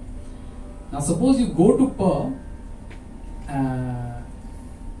 ga, pa. Now suppose you go to pa,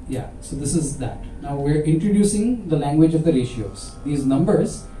 so this is that. Now we're introducing the language of the ratios. These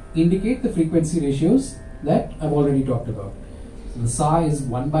numbers indicate the frequency ratios that I've already talked about. So the sa is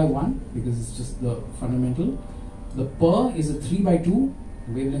 1 by 1 because it's just the fundamental. The pa is a 3 by 2.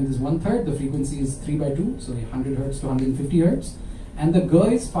 The wavelength is 1/3. The frequency is 3 by 2, so 100 hertz to 150 hertz. And the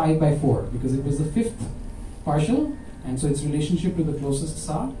ga is 5 by 4 because it was the 5th partial, and so its relationship to the closest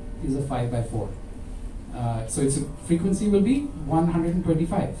sa is a 5 by 4. So its frequency will be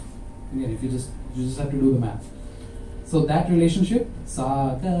 125. Again, if you just have to do the math. So that relationship,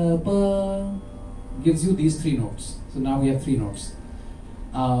 sa, ga, pa, gives you these 3 notes. So now we have 3 notes.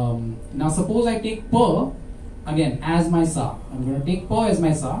 Now suppose I take pa again as my sa. I'm going to take pa as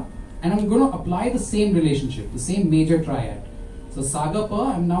my sa, and I'm going to apply the same relationship, the same major triad. So sa, ga,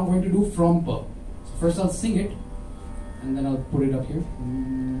 pa, I'm now going to do from pa. So first I'll sing it, and then I'll put it up here.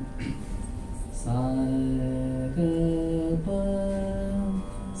 Sa, ga, pa,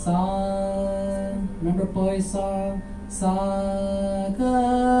 sa. Remember pa is sa. Sa,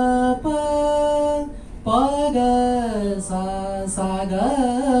 ga, pa, pa, ga, sa, sa, ga,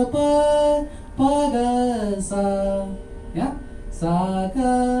 pa, pa, ga, sa. Yeah? Sa,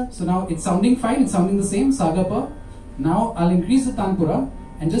 ga. So now it's sounding fine, it's sounding the same, sa, ga, pa. Now I'll increase the tanpura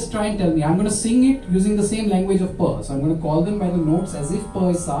and just try and tell me. I'm going to sing it using the same language of pa. So I'm going to call them by the notes as if pa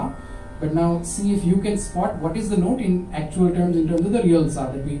is sa. But now see if you can spot what is the note in actual terms, in terms of the real sa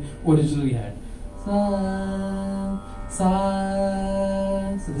that we originally had. Sa, sa.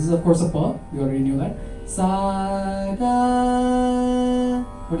 So this is of course a pa. We already knew that. Sa, ga.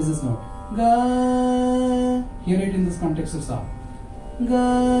 What is this note? Ga. Hear it in this context of sa. Ga.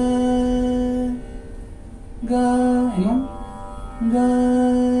 Ga. Anyone? Ga.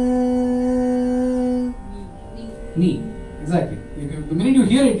 Ni. Exactly. The minute you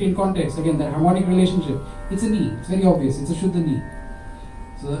hear it in context, again, that harmonic relationship, it's a ni. It's very obvious. It's a shuddha ni.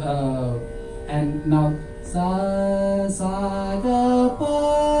 So, and now, sa, sa, ga,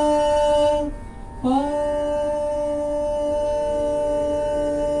 pa, pa,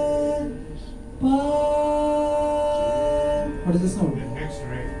 pa. What is this note? Next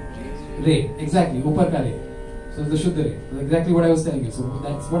re. Re. Exactly. Upar ka re. So the shuddha re. That's exactly what I was telling you. So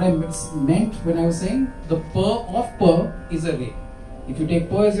that's what I meant when I was saying the pa of pa is a re. If you take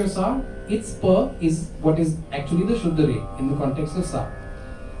pa as your sa, its pa is what is actually the shuddha re in the context of sa.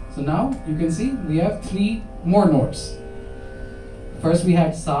 So now you can see we have 3 more notes. First we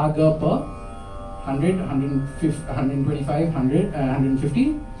had sa, ga, pa, 100, 125, 100,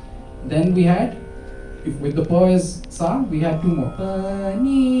 150. Then we had if with the pa is sa, we have two more. Pa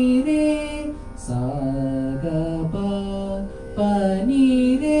ni re sa ga pa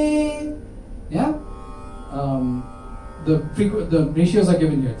ni re. Yeah. The ratios are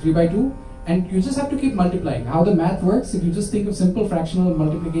given here, 3 by 2, and you just have to keep multiplying. How the math works, if you just think of simple fractional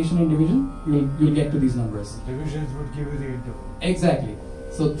multiplication and division, you'll get to these numbers. Divisions would give you the interval. Exactly.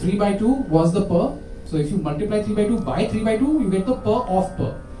 So 3 by 2 was the per. So if you multiply 3 by 2 by 3 by 2, you get the per of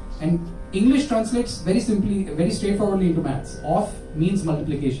per. And English translates very simply, very straightforwardly into maths. Of means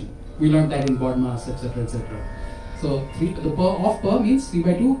multiplication. We learned that in BODMAS, etc., etc. So the per of per means 3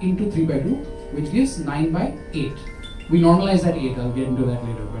 by 2 into 3 by 2, which gives 9 by 8. We normalize that 8, I'll get into that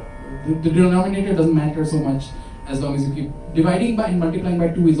later, but the denominator doesn't matter so much as long as you keep dividing by and multiplying by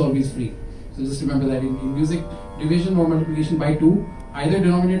 2 is always free. So just remember that in music, division or multiplication by 2, either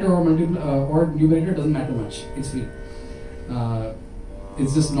denominator or numerator doesn't matter much, it's free.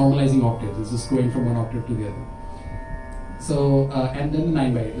 It's just normalizing octaves, it's just going from one octave to the other. So, and then the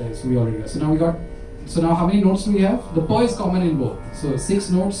 9 by 8, so we already got. So now how many notes do we have? The per is common in both. So 6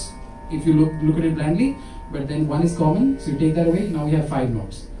 notes if you look at it blindly, but then 1 is common, so you take that away, now we have 5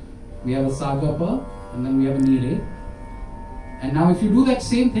 notes. We have a sa ga pa, and then we have a ni re. And now if you do that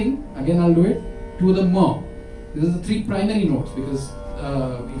same thing, again I'll do it, to the ma. This is the 3 primary notes, because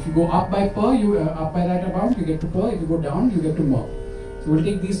if you go up by pa, up by that amount, you get to pa. If you go down, you get to ma. So we'll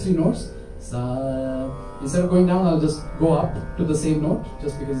take these 3 notes. Sa. Instead of going down, I'll just go up to the same note,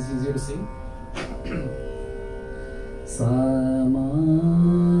 just because it's easier to sing. Sa ma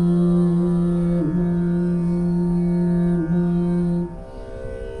ma.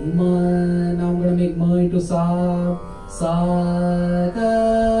 Now I'm gonna make ma into sa. Sa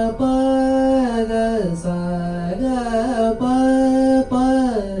ga pa ga sa ga pa pa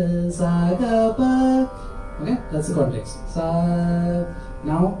sa ga pa. Okay, that's the context. Sa.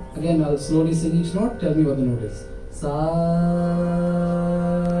 Now again I'll slowly sing each note. Tell me what the note is. Sa.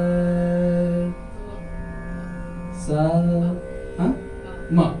 Sa. Huh?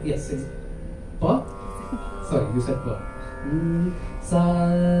 Ma. Yes. Pa. Sorry, you said pa. Sa.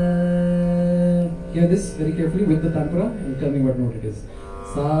 Hear this very carefully with the tanpura and tell me what note it is.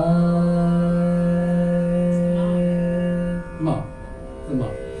 Sa. Ma. The ma.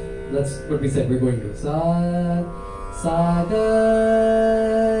 That's what we said we're going to. Sa. Sa ga.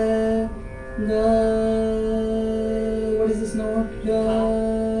 Ga. What is this note? Ga.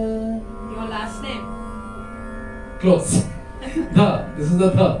 Your last name. Close. Dha. This is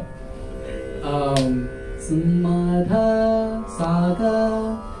the dha. Ma dha. Sa ga.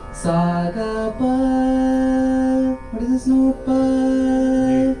 Sa ga pa. What is this note? Pa.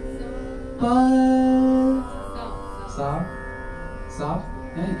 Pa. Sa. Sa.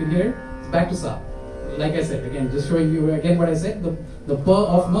 Yeah, you can hear it. It's back to sa. Like I said, again, just showing you again what I said. The pa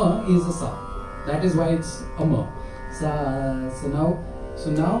of ma is a sa. That is why it's a ma. Sa. So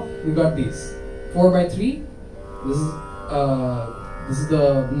now we got these 4 by 3. This is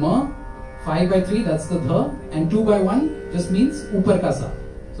the ma. 5 by 3, that's the dha, and 2 by 1 just means upar ka sa.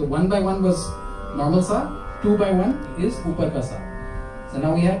 So 1 by 1 was normal sa, 2 by 1 is upar ka sa. So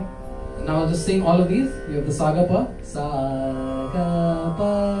now I'll just sing all of these. You have the sa ga pa. Sa ga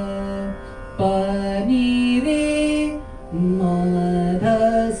pa, pa ni re, ma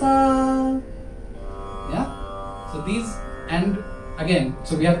dha sa. Yeah? So these, and again,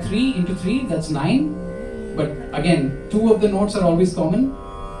 so we have 3 into 3, that's 9. But again, 2 of the notes are always common.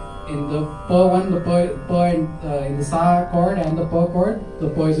 In the pa one, the pa in the sa chord and the pa chord, the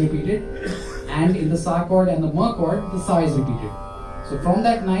pa is repeated. And in the sa chord and the ma chord, the sa is repeated. So from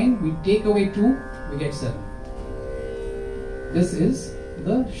that 9, we take away 2, we get 7. This is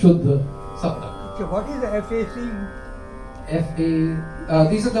the shuddha saptak. So what is the FA?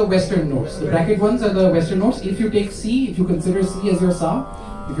 These are the Western notes. The bracket ones are the Western notes. If you take C, if you consider C as your sa,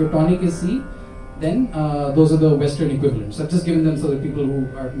 if your tonic is C, then those are the Western equivalents. I've just given them so that people who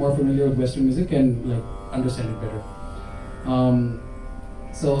are more familiar with Western music can understand it better.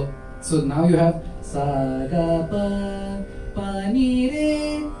 So now you have sa ga pa, pa ni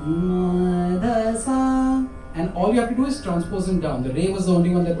re, ma dha sa, and all you have to do is transpose them down. The re was the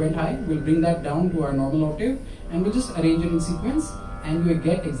only one that went high. We'll bring that down to our normal octave, and we'll just arrange it in sequence, and you will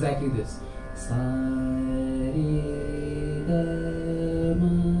get exactly this. Sa re ga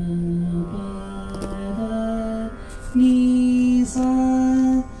ma. Ni sa,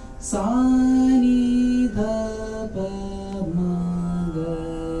 sa ni dha pa ma ga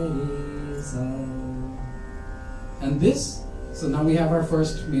re sa. And this, so now we have our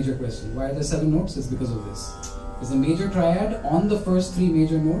first major question. Why are there 7 notes? It's because of this. It's a major triad on the first 3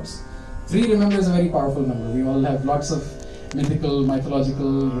 major notes. 3, remember, is a very powerful number. We all have lots of mythical,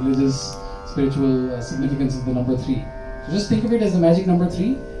 mythological, religious spiritual significance of the number 3. So just think of it as the magic number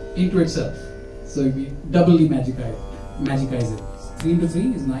 3 into itself. So we doubly magicize it. 3 into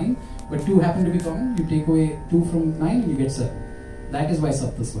 3 is 9, but 2 happen to be common. You take away 2 from 9 and you get 7. That is why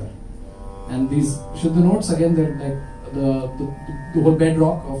Saptaswar. And these Shuddha notes, again, they're like the whole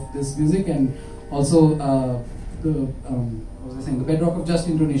bedrock of this music, and also the bedrock of just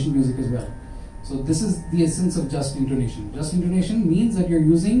intonation music as well. So this is the essence of just intonation. Just intonation means that you're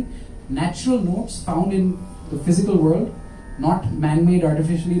using natural notes found in the physical world, not man-made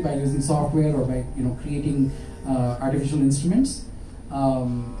artificially by using software or by creating artificial instruments.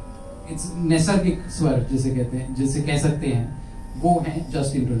 It's नैसर्गिक स्वर जिसे कह सकते हैं, वो है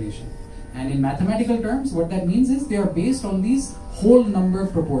just intonation. And in mathematical terms, what that means is they are based on these whole number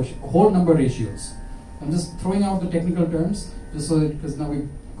ratios. I'm just throwing out the technical terms just so that, because now we've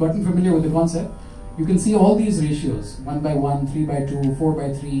gotten familiar with the concept, you can see all these ratios: 1 by 1, 3 by 2, 4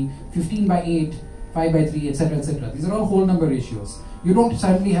 by 3, 15 by 8, 5 by 3, etc., etc. These are all whole number ratios. You don't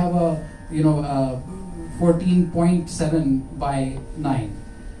suddenly have a 14.7 by 9.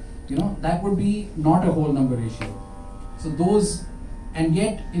 That would be not a whole number ratio. So those, and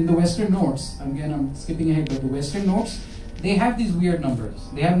yet in the Western notes, again I'm skipping ahead, but the Western notes, they have these weird numbers.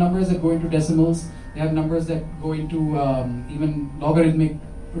 They have numbers that go into decimals. They have numbers that go into even logarithmic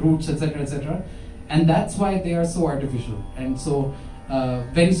roots, etc., etc. And that's why they are so artificial. And so,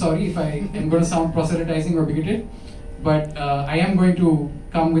 very sorry if I am going to sound proselytizing or bigoted, but I am going to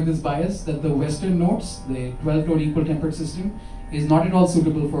come with this bias that the Western notes, the 12-tone equal tempered system, is not at all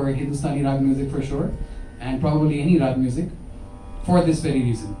suitable for Hindustani rag music for sure, and probably any rag music, for this very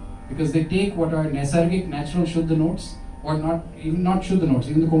reason. Because they take what are naisargic, natural Shuddha notes, or not Shuddha notes,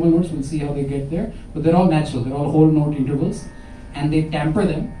 even the Komal notes, we'll see how they get there, but they're all natural, they're all whole note intervals, and they temper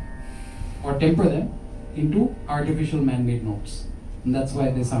them, or temper them, into artificial man-made notes. And that's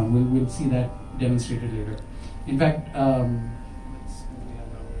why they sound, we'll see that demonstrated later. In fact,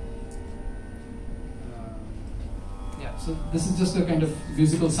 so this is just a kind of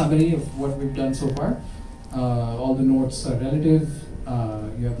musical summary of what we've done so far. All the notes are relative.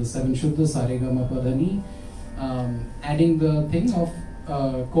 You have the 7 Shuddha, Sa Re Ga Ma Pa Dha Ni. Adding the thing of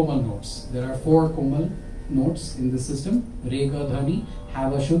Komal notes. There are 4 Komal notes in this system: Re, Ga, Dha, Ni,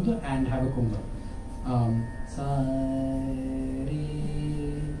 have a Shuddha and have a Komal. Sa Re,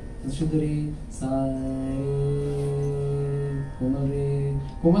 Shuddha Re, Sa Re, Komal Re.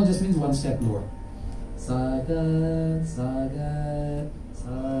 Komal just means one step lower. Saga, saga,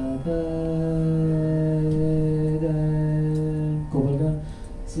 saga, ga, Komal ga,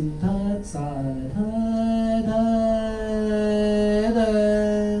 Sudha, Sadha, da, da,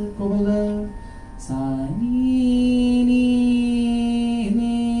 Komal da, Sa, ni, ni,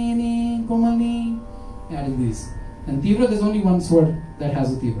 Komal ni. Adding these. And Tivra, there's only one sword that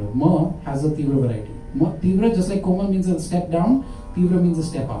has a Tivra. Ma has a Tivra variety. Ma, Tivra, just like Komal means a step down, Tivra means a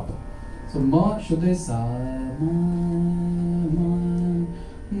step up. So Ma, Shuddha, Sa,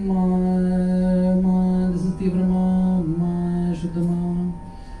 Ma, this is Tivra Ma, Shuddha Ma.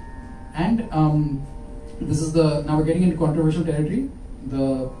 And this is now we're getting into controversial territory.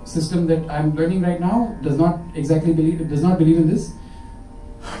 The system that I'm learning right now does not believe in this.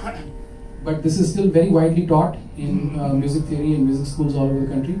 But this is still very widely taught in music theory and music schools all over the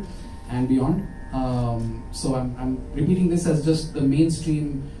country and beyond. So I'm repeating this as just the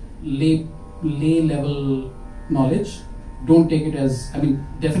mainstream lay level knowledge. Don't take it as,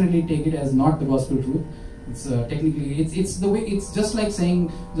 definitely take it as not the gospel truth. It's technically, it's the way, it's just like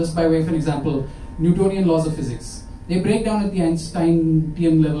saying, just by way of an example, Newtonian laws of physics. They break down at the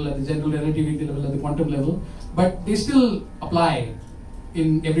Einsteinian level, at the general relativity level, at the quantum level, but they still apply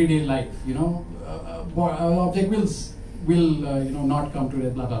in everyday life. Object will not come to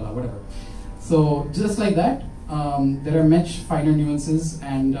it, blah blah blah, whatever. So just like that, there are much finer nuances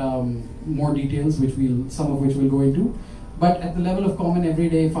and more details, some of which we'll go into. But at the level of common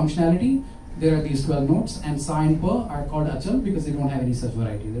everyday functionality, there are these 12 notes, and Sa and Pa are called Achal because they don't have any such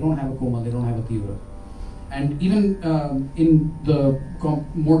variety. They don't have a Komal, they don't have a Tivra. And even in the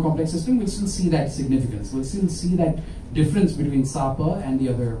more complex system, we'll still see that significance. We'll still see that difference between Sa, Pa and the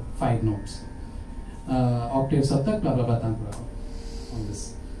other 5 notes. Octave, Saptak, blah blah blah, Tanpura, on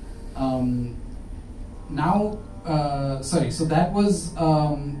this. So that was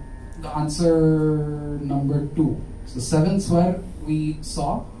the answer number 2. So 7 Swar we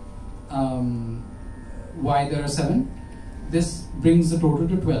saw, why there are 7. This brings the total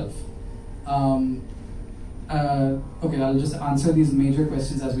to 12. Okay, I'll just answer these major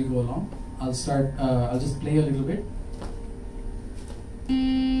questions as we go along. I'll just play a little bit.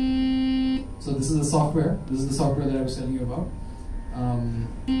 So this is the software. This is the software that I was telling you about.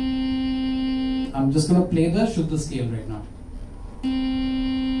 I'm just going to play the Shuddha scale right now.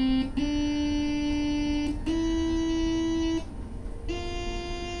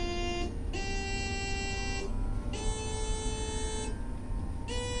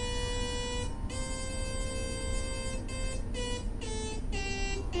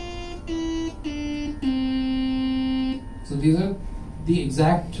 So these are the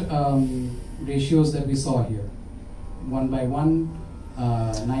exact ratios that we saw here. 1 by 1,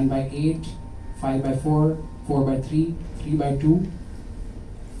 9 by 8, 5 by 4, 4 by 3, 3 by 2,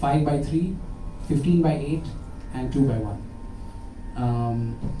 5 by 3, 15 by 8, and 2 by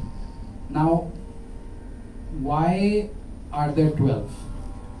 1. Now, why are there 12?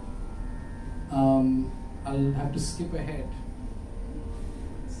 I'll have to skip ahead.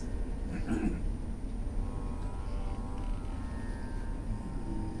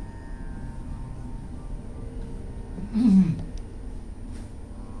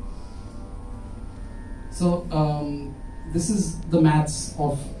 So this is the maths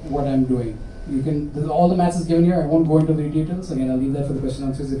of what I'm doing. You can, all the maths is given here. I won't go into the details. Again, I'll leave that for the question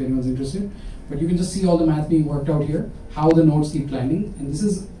answers if anyone's interested. But you can just see all the math being worked out here, how the notes keep climbing. And this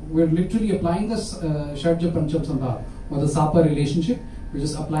is, we're literally applying this Shadja Pancham Sambhav, or the Sapa relationship. We're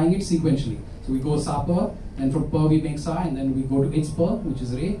just applying it sequentially. So we go Sapa, and from Pa we make Sa, and then we go to its Pa, which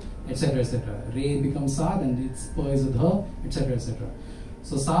is Re, etc. etc. Re becomes Sa, then its Pa is a Dha, etc. etc.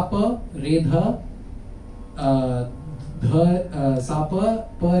 So Sapa, Re Dha, Sapa,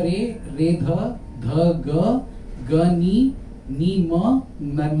 Pa Re, Re Dha, Dha Ga, Ga Ni, Ni Ma,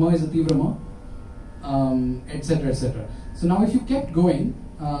 Ma is a Tivra Ma, etc. etc. So now if you kept going,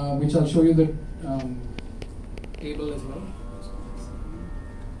 which I'll show you the table as well.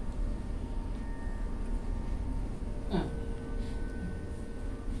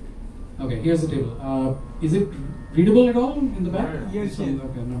 Okay, here's the table. Is it readable at all in the back? Yes, So, yes.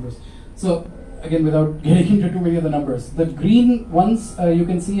 okay, numbers. So again, without getting into too many of the numbers, the green ones you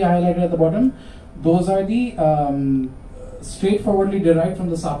can see highlighted at the bottom. Those are the straightforwardly derived from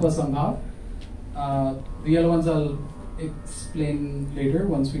the Sapa Sambhav. The yellow ones I'll explain later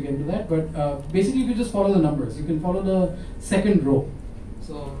once we get into that. But basically, if you just follow the numbers, you can follow the second row.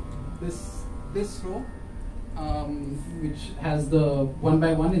 So this row, which has the 1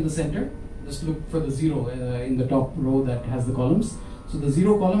 by 1 in the center. Just look for the 0 in the top row that has the columns. So the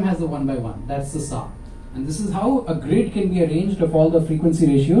 0 column has the 1 by 1. That's the Sa. And this is how a grid can be arranged of all the frequency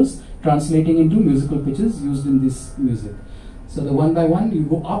ratios translating into musical pitches used in this music. So the 1 by 1, you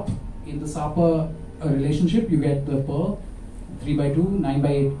go up in the Sapa relationship, you get the Pa, 3 by 2, 9 by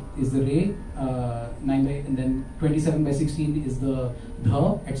 8 is the Re, 9 by, and then 27 by 16 is the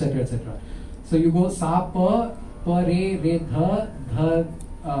Dha, etc. etc. So you go Sa Pa, Pa Re, Re Dha, Dha,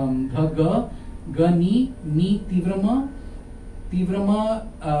 Dha Ga, Ga Ni, Ni Tivrama, Tivrama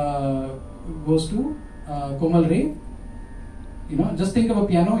goes to Komal Re. You know, just think of a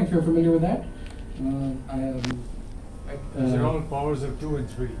piano if you're familiar with that. These are all powers of 2 and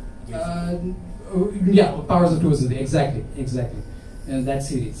 3. Yeah, powers of 2 is exactly. That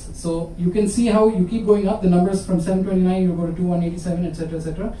series. So you can see how you keep going up the numbers from 729, you go to 2187, etc.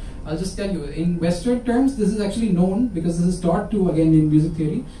 etc. I'll just tell you, in Western terms, this is actually known because this is taught to, again, in music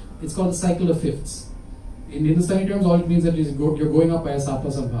theory. It's called the cycle of fifths. In Hindustani terms, all it means that is you're going up by a Sapa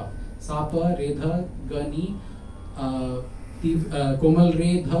Sambhav. Sapa, Re Dha, Ga Ni, Komal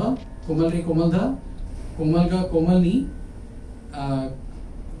Re Dha, Komal Re Komal Dha, Komal Ga Komal Ni,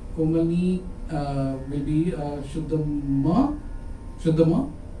 Komal Ni will be Shuddha Ma,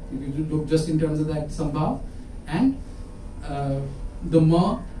 if you look just in terms of that Sambhav, and the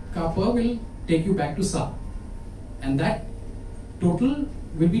Ma Kappa will take you back to Sa, and that total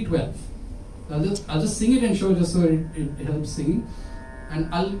will be 12. I'll just sing it and show just so it helps singing, and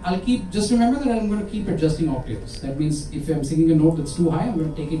I'll keep, just remember that I'm going to keep adjusting octaves. That means if I'm singing a note that's too high, I'm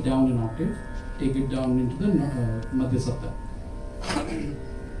going to take it down an octave, take it down into the Madhya Sapta.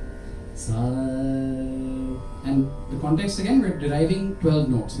 Sa. And the context again, we're deriving 12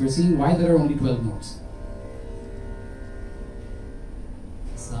 notes. We're seeing why there are only 12 notes.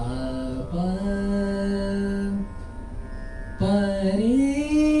 Sa pa pa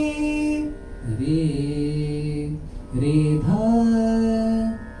re re re dha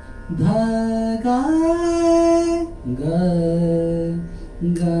dha ga ga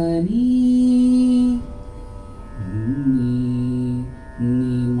ga ni ni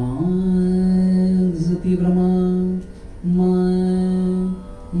ni ma zati brahma ma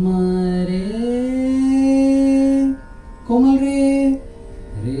ma re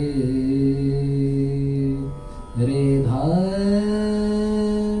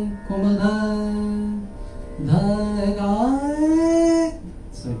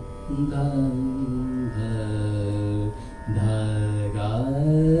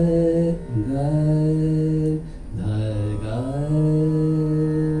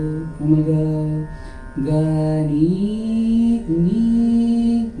ga ga ni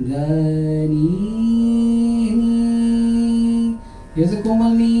ga ni. Here's a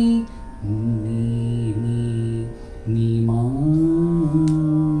komal ni ma ni ma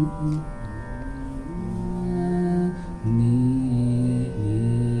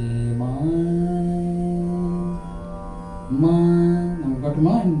ma. Now we've got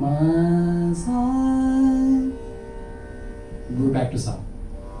ma and ma sa. Go back to sa.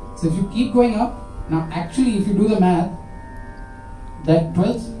 So if you keep going up, now actually if you do the math, that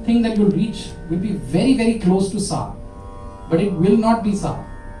 12th thing that you'll reach will be very, very close to sa, but it will not be sa.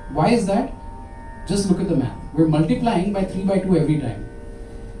 Why is that? Just look at the math. We're multiplying by 3 by 2 every time.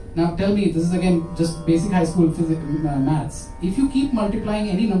 Now tell me, this is again just basic high school maths. If you keep multiplying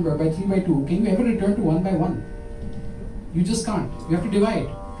any number by 3 by 2, can you ever return to 1 by 1? You just can't. You have to divide,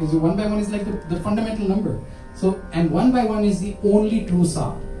 because 1 by 1 is like the fundamental number. So, and 1 by 1 is the only true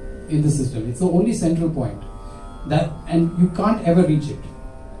sa in the system. It's the only central point. And you can't ever reach it.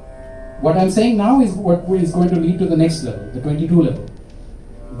 What I'm saying now is what is going to lead to the next level, the 22 level.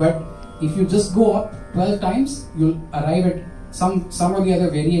 But if you just go up 12 times, you'll arrive at some or the other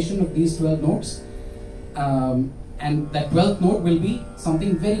variation of these 12 notes. And that 12th note will be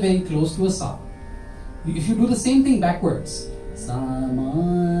something very, very close to a sa. If you do the same thing backwards, sa,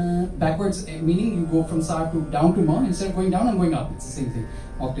 ma, backwards meaning you go from sa to down to ma, instead of going down and going up, it's the same thing,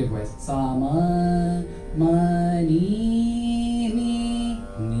 octave wise. Sa, ma, ni,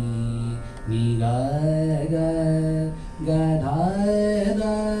 ga, dha,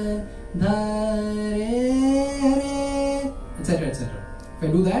 re, etc. etc. If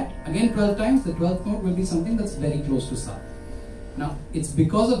I do that again 12 times, the 12th note will be something that's very close to sa. Now, it's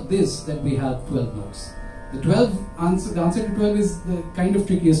because of this that we have 12 notes. The answer to 12 is the kind of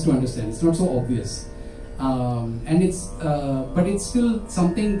trickiest to understand. It's not so obvious, and but it's still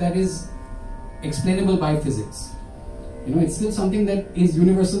something that is explainable by physics. You know, it's still something that is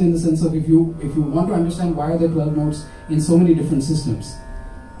universal in the sense of if you want to understand why are there 12 notes in so many different systems,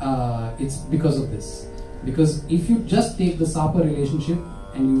 it's because of this. Because if you just take the Sapa relationship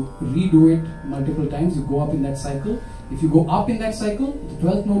and you redo it multiple times, you go up in that cycle. If you go up in that cycle, the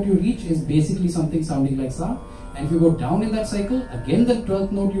 12th note you reach is basically something sounding like sa. And if you go down in that cycle, again the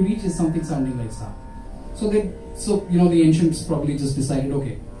 12th note you reach is something sounding like sa. So the ancients probably just decided,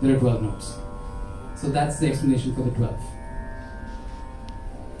 okay, there are 12 notes. So that's the explanation for the 12.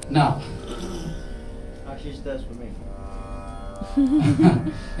 Now, Ashish, that's for me.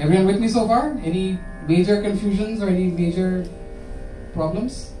 everyone with me so far? Any major confusions or any major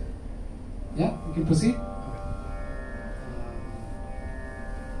problems? Yeah, we can proceed.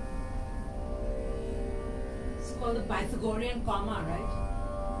 It's called the Pythagorean comma, right?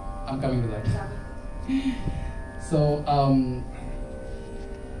 I'm coming to that. So,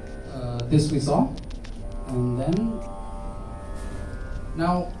 this we saw, and then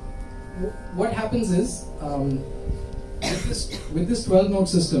now what happens is with this 12 note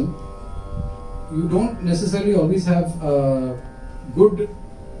system, you don't necessarily always have good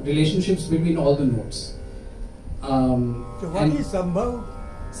relationships between all the notes. So what is sambhav?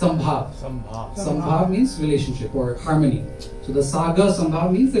 Sambhav. Sambhav. Sambhav means relationship or harmony. So the saga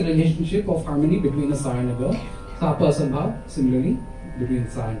sambhav means the relationship of harmony between a sa and a ga. Sapa sambhav similarly between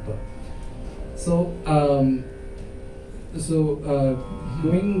sa and pa. So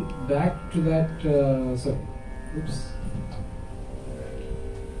going back to that, sorry, oops.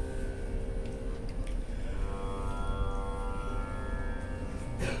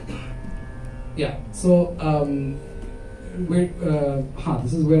 Yeah, so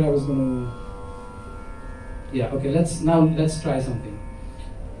this is where I was going to. Yeah, okay. Let's try something.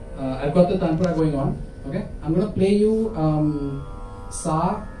 I've got the tantra going on. Okay, I'm going to play you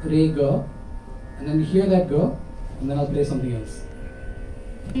sa, re, ga, and then hear that ga, and then I'll play something else.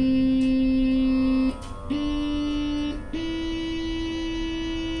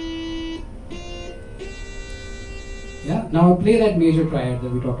 Yeah. Now I'll play that major triad that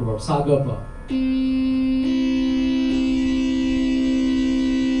we talked about, sa, ga, pa.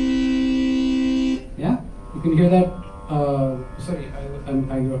 Yeah, you can hear that. Sorry, I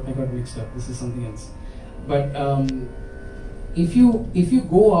got mixed up. This is something else. But if you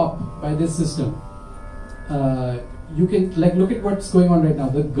go up by this system, you can look at what's going on right now.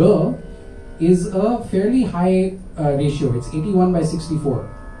 The ga is a fairly high ratio. It's 81 by 64.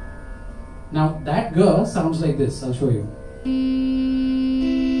 Now that ga sounds like this. I'll show you.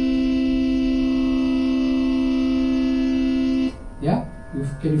 Yeah,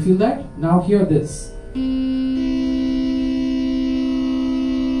 can you feel that? Now hear this. Can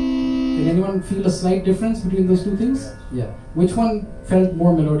you anyone feel a slight difference between those two things? Yeah. Which one felt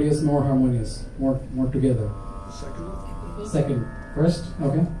more melodious, more harmonious, more together? The second one? Second. First?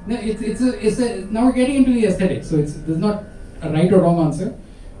 Okay. No, now we're getting into the aesthetics, so there's not a right or wrong answer.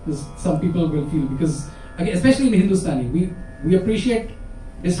 Some people will feel, because again, especially in Hindustani, we appreciate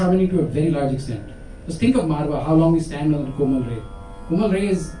disharmony to a very large extent. Just think of Marwa, how long we stand on the Komal Re. Komal Re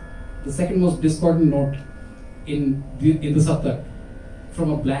is the second most discordant note in the Saptak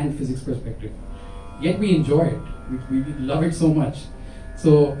from a bland physics perspective. Yet we enjoy it. We love it so much.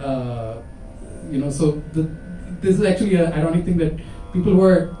 So, this is actually an ironic thing that people who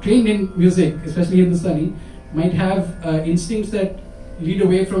are trained in music, especially Hindustani, might have instincts that lead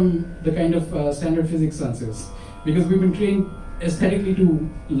away from the kind of standard physics answers. Because we've been trained aesthetically to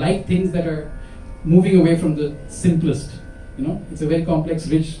like things that are moving away from the simplest. It's a very complex,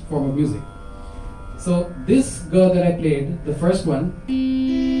 rich form of music. So this girl that I played, the first one,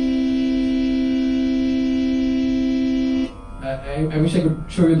 I wish I could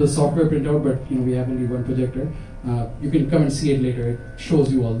show you the software printout, but we have only one projector. You can come and see it later. It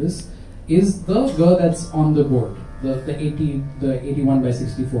shows you all this. Is the girl that's on the board, the 81 by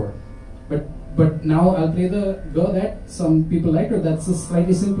 64. But now I'll play the girl that some people like, or that's a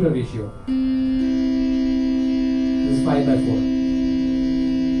slightly simpler ratio. This is 5 by 4.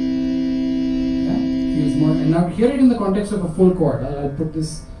 Yeah, feels more. And now hear it in the context of a full chord. I'll put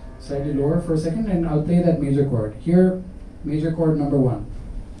this slightly lower for a second, and I'll play that major chord. Here, major chord number 1.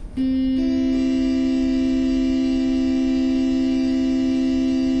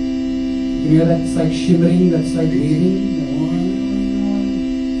 You can hear that slight shimmering, that slight waving.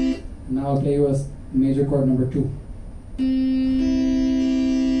 Now I'll play you a major chord number 2. A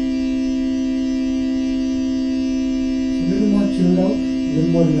little more chilled out, a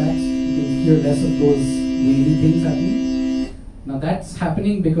little more relaxed. You can hear less of those wavy things happening. Now that's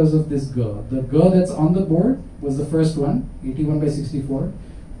happening because of this girl. The girl that's on the board was the first one, 81 by 64.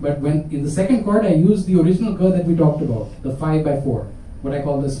 But when in the second chord, I used the original girl that we talked about, the 5 by 4, what I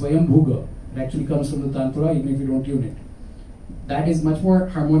call the Swayambhu girl. It actually comes from the Tanpura, even if you don't tune it. That is much more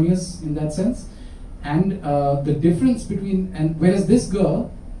harmonious in that sense. And the difference between, whereas this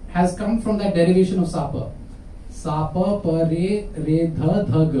girl has come from that derivation of Sapa. Sapa, pa, re, dha,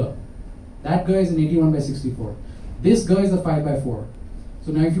 ga. That girl is an 81 by 64. This girl is a 5 by 4.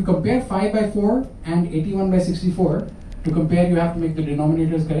 So now if you compare 5 by 4 and 81 by 64, to compare you have to make the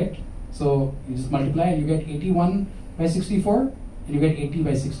denominators correct. So you just multiply and you get 81 by 64 and you get 80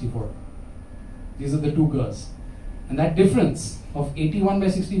 by 64. These are the two girls. And that difference of 81 by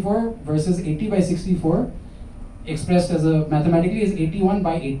 64 versus 80 by 64 expressed as mathematically is 81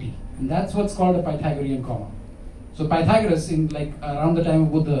 by 80. And that's what's called a Pythagorean comma. So Pythagoras, in around the time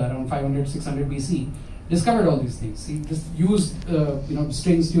of Buddha, around 500, 600 BC, discovered all these things. He just used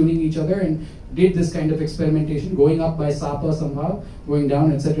strings tuning each other and did this kind of experimentation, going up by Sapa somehow, going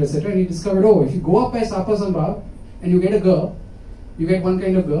down, etc., etc. And he discovered, if you go up by Sapa somehow and you get a girl, you get one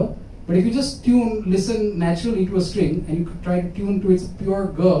kind of girl. But if you just listen naturally to a string and you try to tune to its pure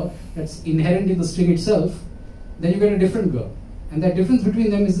girl that's inherent in the string itself, then you get a different girl. And that difference between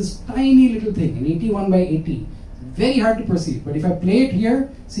them is this tiny little thing, an 81 by 80. Very hard to perceive, but if I play it here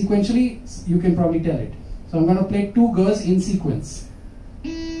sequentially, you can probably tell it. So I'm going to play two girls in sequence.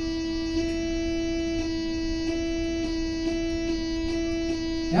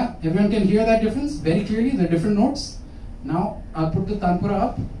 Yeah, everyone can hear that difference very clearly, the different notes. Now I'll put the Tanpura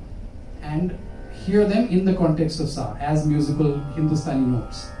up and hear them in the context of Sa as musical Hindustani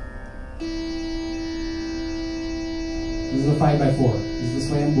notes. This is the 5 by 4. This is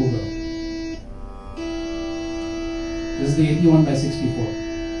the Swayambhu girl. This is the 81 by 64.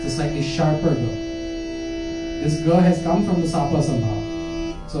 It's a slightly sharper girl. This girl has come from the Sapa somehow.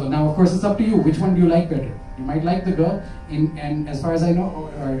 So now, of course, it's up to you. Which one do you like better? You might like the girl, and as far as I know,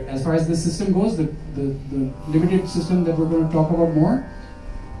 or as far as this system goes, the limited system that we're going to talk about more,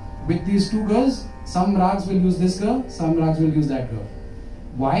 with these two girls, some rags will use this girl, some rags will use that girl.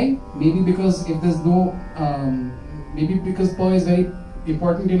 Why? Maybe because if there's no, maybe because pa is very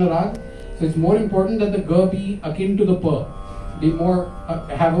important in a rag, so it's more important that the girl be akin to the pa, be more,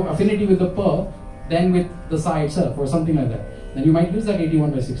 have affinity with the pa than with the sa itself, or something like that. Then you might use that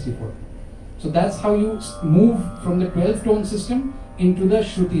 81 by 64. So that's how you move from the 12-tone system into the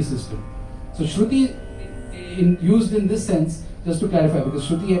Shruti system. So Shruti, used in this sense, just to clarify, because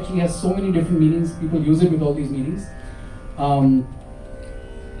Shruti actually has so many different meanings, people use it with all these meanings.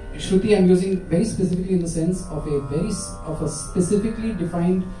 Shruti I'm using very specifically in the sense of a specifically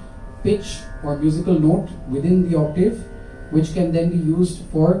defined pitch or musical note within the octave, which can then be used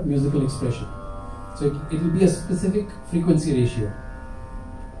for musical expression. So it will be a specific frequency ratio.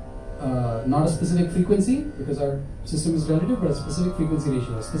 not a specific frequency, because our system is relative, but a specific frequency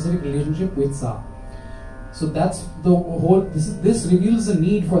ratio, a specific relationship with sa. So that's the whole, this reveals the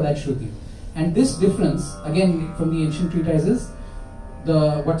need for that Shruti. And this difference, again from the ancient treatises,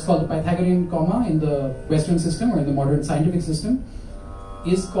 what's called the Pythagorean comma in the Western system or in the modern scientific system,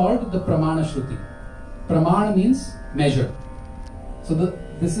 is called the Pramana Shruti. Pramana means measure. So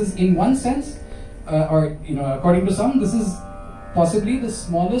this is, in one sense, according to some, this is possibly the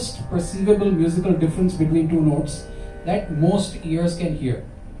smallest perceivable musical difference between two notes that most ears can hear.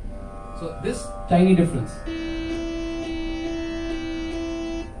 So this tiny difference.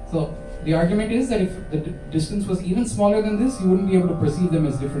 So the argument is that if the distance was even smaller than this, you wouldn't be able to perceive them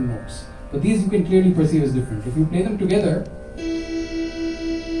as different notes. But these you can clearly perceive as different. If you play them together,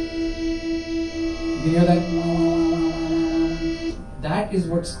 you hear that. That is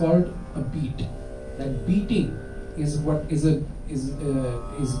what's called a beat. That beating is what is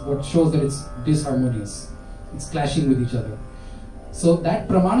what shows that it's disharmonious. It's clashing with each other. So that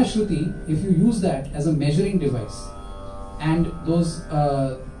Pramana Shruti, if you use that as a measuring device, and those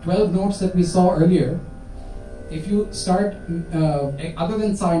 12 notes that we saw earlier, if you start, other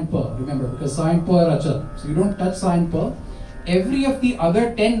than Sa and Pa, remember, because Sa and Pa are achal, so you don't touch Sa and Pa, every of the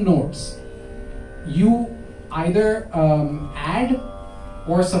other 10 notes, you either add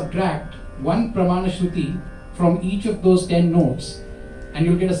or subtract one Pramana Shruti from each of those 10 notes, and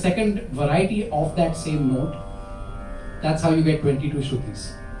you'll get a second variety of that same note. That's how you get 22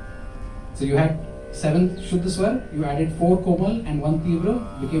 Shrutis. So you had 7 Shuddha Swar, you added 4 Komal and 1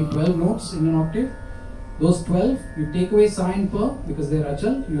 Tivra, became 12 notes in an octave. Those 12, you take away Sa and Pa because they're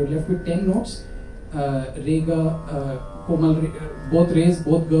achal, you're left with 10 notes, Re, Ga, Komal, both Res,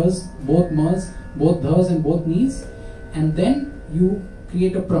 both Gas, both Mas, both Dhas and both Nis, and then you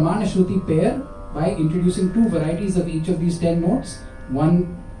create a Pramana Shruti pair by introducing 2 varieties of each of these 10 notes,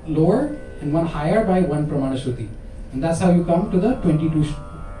 one lower and one higher by one Pramana Shruti. And that's how you come to the 22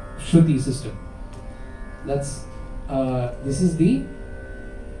 Shruti system. That's this is the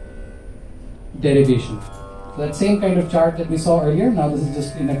derivation. So that same kind of chart that we saw earlier, now this is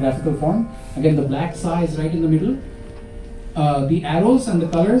just in a graphical form. Again, the black Sa is right in the middle. The arrows and the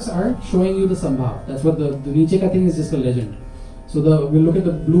colors are showing you the Sambhav. That's what the Niche ka thing is just a legend. So we'll look at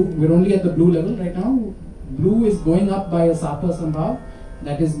the blue, we're only at the blue level right now. Blue is going up by a Sapa Sambhav,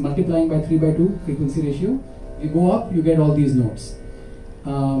 that is multiplying by 3/2 frequency ratio. You go up, you get all these notes.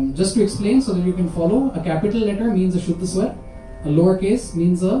 Just to explain so that you can follow, a capital letter means a Shuddha Swar, a lowercase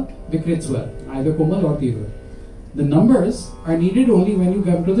means a Vikrit Swar, either Komal or Tivra. The numbers are needed only when you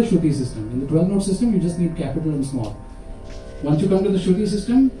come to the Shruti system. In the 12 note system, you just need capital and small. Once you come to the Shruti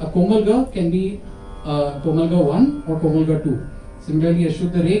system, a Komal Ga can be Komal Ga 1 or Komal Ga 2. Similarly, a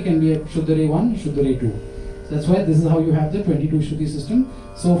Shuddha Re can be a Shuddha Re 1, Shuddha Re 2. So that's why this is how you have the 22 Shruti system.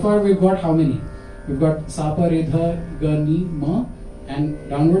 So far we've got how many? We've got Sa, Pa, Re, Dha, Ga, Ni, Ma, and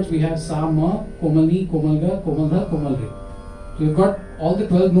downwards we have Sa, Ma, Komal Ni, Komal Ga, Komal Dha, Komal Re. So we've got all the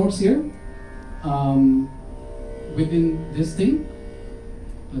 12 notes here within this thing.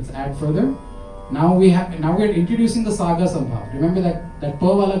 Let's add further. Now we're introducing the Saga somehow. Remember that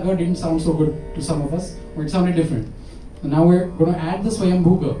Pa wala Ga didn't sound so good to some of us, or it sounded different. So now we're going to add the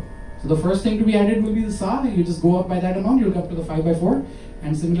Swayambhu Ga. So the first thing to be added will be the Sa. You just go up by that amount, you'll come to the 5/4.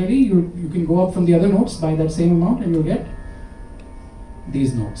 And similarly, you can go up from the other notes by that same amount and you'll get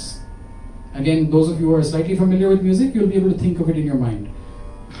these notes. Again, those of you who are slightly familiar with music, you'll be able to think of it in your mind.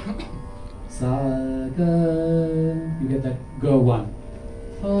 Sa, Ga, you get that Ga 1.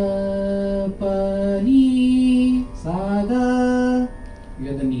 Pa, Pa, Ni, Sa, Ga, you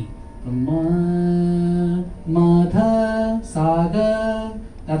get the Ni. Ma, Ma, Dha, Sa, Ga,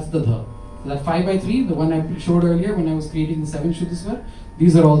 that's the Dha. So that 5/3, the one I showed earlier when I was creating the 7 Shuddha Swar,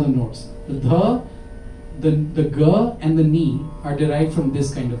 these are all the notes. The Dha, the Ga and the Ni are derived from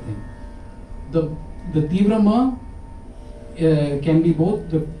this kind of thing. The Tivra Ma can be both.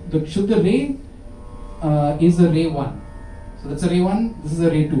 The Shuddha Re is a Re 1. So that's a Re 1, this is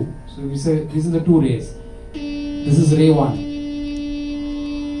a Re 2. So we say these are the 2 Res. This is Re 1.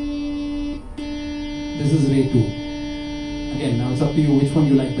 This is Re 2. Again, now it's up to you which one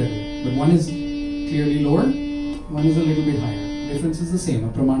you like better. But one is clearly lower, one is a little bit higher. The difference is the same, a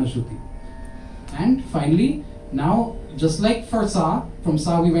Pramana Shruti. And finally, now just like for Sa, from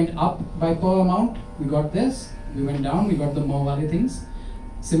Sa we went up by Pa amount, we got this. We went down, we got the Ma wale things.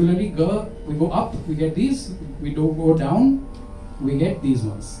 Similarly, Ga, we go up, we get these. We do go down, we get these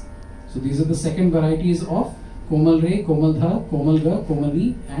ones. So these are the second varieties of Komal Re, Komal Dha, Komal Ga, Komal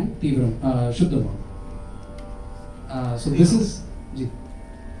Ni and Tivram, Shuddha Ma. So this is... It's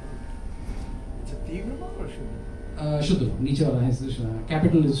a Tivra or Shuddha? Shuddha. Niche wala hai shuddha.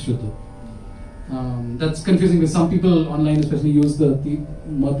 Capital is Shuddha. That's confusing because some people online especially use the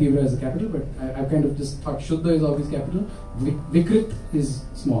Tivra as a capital, but I've kind of just thought Shuddha is always capital. Vikrit is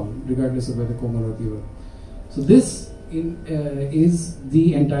small, regardless of whether Komal or Tivra. So this is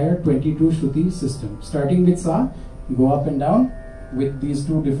the entire 22 Shruti system. Starting with Sa, you go up and down with these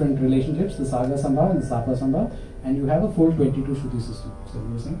two different relationships, the Saga Sambha and the Sapa Sambha, and you have a full 22 Shruti system. So you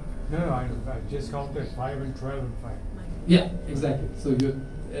were saying? No, I just counted 5 and 12 and 5. Yeah, exactly. So you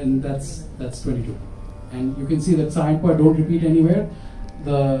and that's 22. And you can see that Sa and Pa don't repeat anywhere.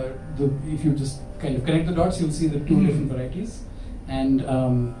 If you just kind of connect the dots, you'll see the two different varieties. And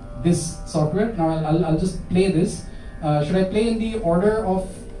this software, now I'll just play this. Should I play in the order of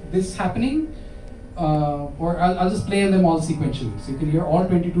this happening? Or I'll just play them all sequentially. So you can hear all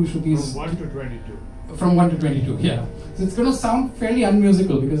 22 Shrutis. From 1 to 22. From 1 to 22, yeah. So it's going to sound fairly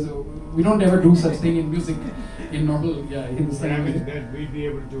unmusical because we don't ever do such thing in music in normal, in the same music. Then we'd be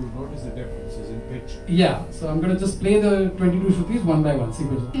able to notice the differences in pitch. Yeah, so I'm going to just play the 22 Shrutis one by one,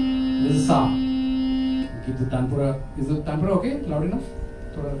 sequentially. This is Sa. Keep the Tanpura. Is the Tanpura okay? Loud enough?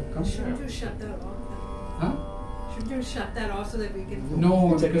 Shouldn't you shut that off? Huh? Shouldn't you shut that off so that we can...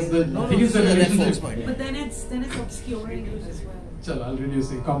 No, because the thing is the relationship. But then it's obscuring it as well. Chalo, I'll reduce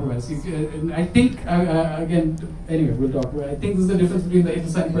the compromise. I think, again, anyway, we'll talk. I think this is the difference between the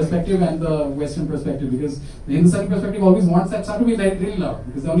Hindustani perspective and the Western perspective, because the Hindustani perspective always wants that sound to be really loud,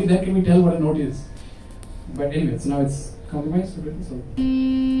 because only then can we tell what a note is. But anyway, so now it's compromised a bit, so.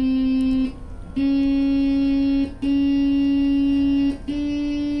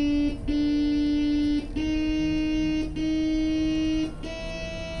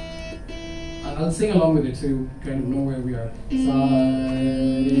 I'll sing along with it so you kind of know where we are. Sa,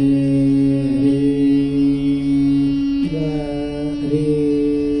 re, ga, re,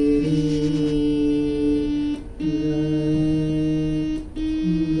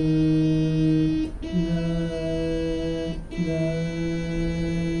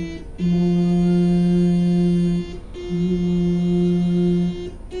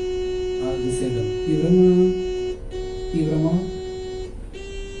 I'll just say them. Tivrama,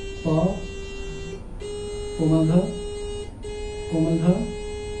 Pa, Komal Dha,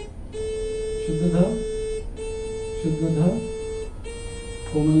 Shuddha Dha,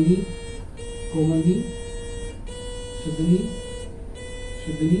 Komalni, Shuddhani,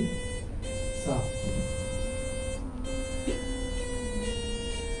 Sa.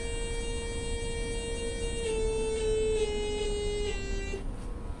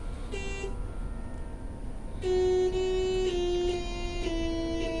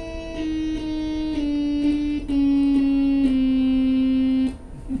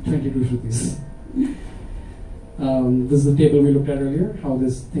 This is the table we looked at earlier, how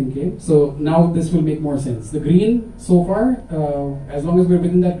this thing came. So now this will make more sense. The green, so far, as long as we're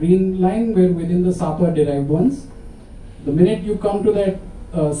within that green line, we're within the Sapa derived ones. The minute you come to that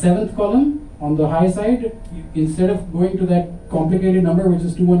 7th column, on the high side, instead of going to that complicated number, which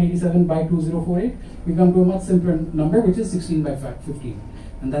is 2187 by 2048, we come to a much simpler number, which is 16 by 15.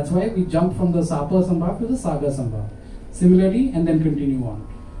 And that's why we jump from the Sapa Sambha to the Saga Sambha. Similarly, and then continue on.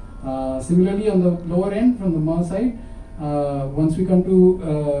 Similarly, on the lower end, from the Ma side, once we come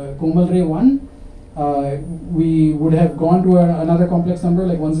to Komal Ray 1, we would have gone to another complex number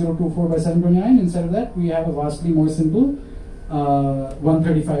like 1024 by 729. Instead of that, we have a vastly more simple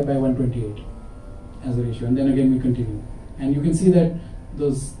 135 by 128 as a ratio. And then again, we continue. And you can see that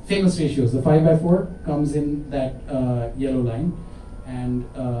those famous ratios, the 5 by 4 comes in that yellow line. And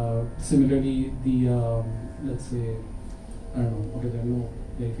similarly, the, let's say, I don't know, okay, there are no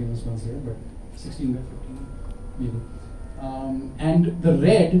very famous ones here, but 16 by 15, maybe. And the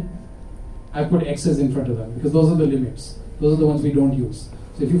red, I put X's in front of them because those are the limits. Those are the ones we don't use.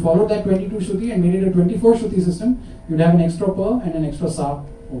 So if you followed that 22 Shruti and made it a 24 Shruti system, you'd have an extra Pa and an extra Sa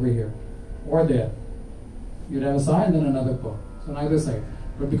over here, or there. You'd have a Sa and then another Pa. So on either side.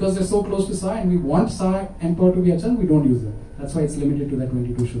 But because they're so close to Sa and we want Sa and Pa to be Achan, we don't use them. That's why it's limited to that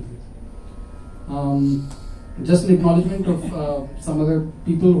 22 Shrutis. Just an acknowledgement of some other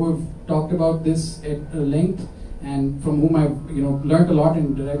people who have talked about this at length and from whom I've learned a lot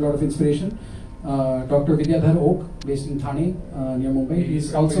and derived a lot of inspiration. Dr. Vidyadhar Oak, based in Thane, near Mumbai.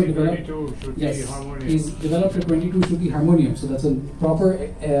 He's also developed, he's developed a 22 Shruti harmonium. So that's a proper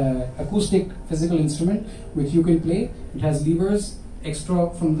acoustic physical instrument which you can play. It has levers extra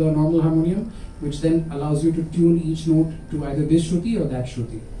from the normal harmonium, which then allows you to tune each note to either this Shruti or that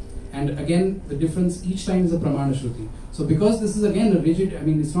Shruti. And again, the difference each time is a Pramana Shruti. So because this is again a rigid, I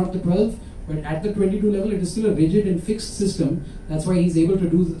mean it's not the 12, but at the 22 level it is still a rigid and fixed system. That's why he's able to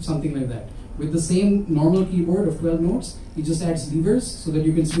do something like that. with the same normal keyboard of 12 notes. He just adds levers so that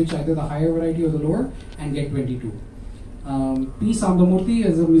you can switch either the higher variety or the lower and get 22. P. Sambamurthy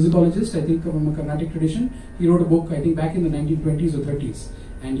is a musicologist, I think from a Carnatic tradition. He wrote a book, I think back in the 1920s or 30s,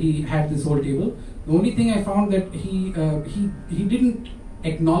 and he had this whole table. The only thing I found that he didn't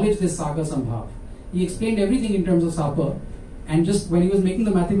acknowledge this saga sambhav. He explained everything in terms of sapa, and just when he was making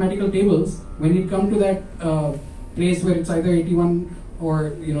the mathematical tables, when he'd come to that place where it's either 81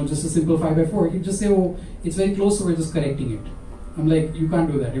 or just a simple 5/4, he'd just say, oh, it's very close, so we're just correcting it. I'm like, you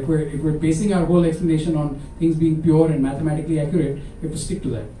can't do that. If we're basing our whole explanation on things being pure and mathematically accurate, we have to stick to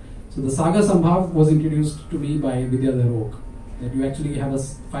that. So the saga sambhav was introduced to me by Vidyadhar Oak, that you actually have a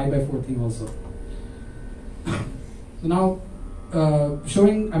 5/4 thing also. So now,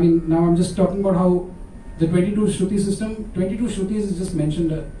 now I'm just talking about how the 22 Shruti system, 22 Shrutis is just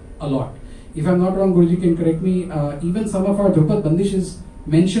mentioned a lot. If I'm not wrong, Guruji can correct me, even some of our Dhrupad Bandishes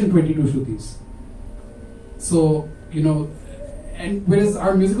mention 22 Shrutis. So, and whereas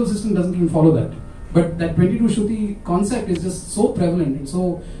our musical system doesn't even follow that. But that 22 Shruti concept is just so prevalent and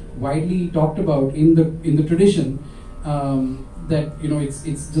so widely talked about in the tradition that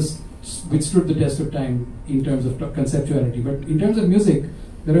it's just withstood the test of time in terms of conceptuality. But in terms of music,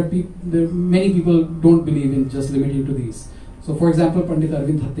 there are many people don't believe in just limiting to these. So for example, Pandit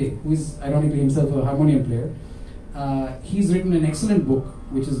Arvind Hatte, who is ironically himself a harmonium player, he's written an excellent book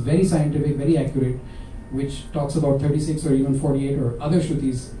which is very scientific, very accurate, which talks about 36 or even 48 or other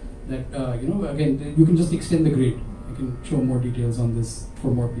Shrutis that, again, you can just extend the grid. I can show more details on this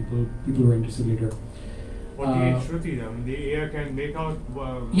for more people who are interested later. 48 Shrutis, I mean, the ear can make out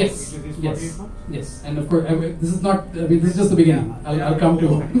yes, each of these 48 yes, parts? yes, and of course, this is not, this is just the beginning. I'll come to,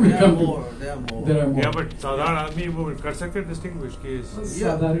 There are more. There are more. Yeah, but sadharan aadmi wo kar sakte distinguish case.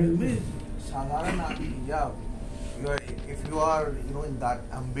 Sadharan aadmi, yeah. If you are, in that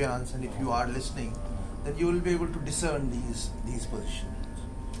ambience and if you are listening, then you will be able to discern these positions.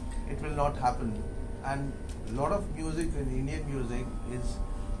 It will not happen. And a lot of music in Indian music is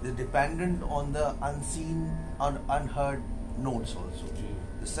dependent on the unseen, unheard notes also.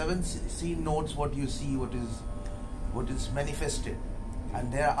 The 7 seen notes, what you see, what is manifested,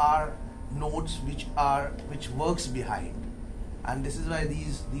 and there are notes which works behind, and this is why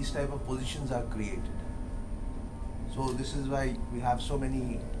these type of positions are created. So this is why we have so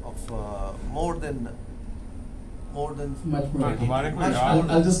many of more than much more.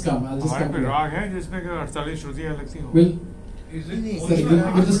 I'll just come. हमारे कोई राग है जिसमें 48 श्रुतियाँ लगती हो? Will Is it sorry,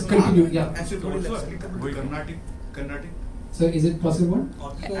 we'll just continue. Yeah. Is it also applicable to Carnatic? So is it possible?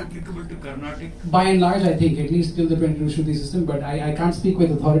 Also applicable to Carnatic? By and large, I think, at least till the 22 Shruti system, but I can't speak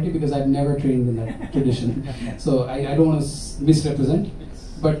with authority because I've never trained in that tradition. So I don't want to misrepresent,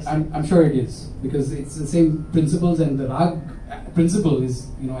 but I'm sure it is, because it's the same principles, and the rag principle is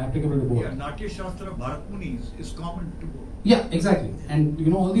applicable to both. Yeah, Natya Shastra Bharat Munis is common to both. Yeah, exactly.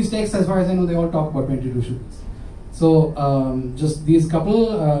 And all these texts, as far as I know, they all talk about 22 Shrutis. So just these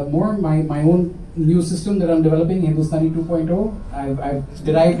couple more, my own new system that I'm developing, Hindustani 2.0, I've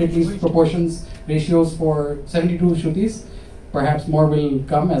derived at least proportions, ratios for 72 Shrutis. Perhaps more will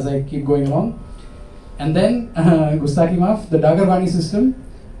come as I keep going along. And then, Gustaki Maaf, the Dagarvani system.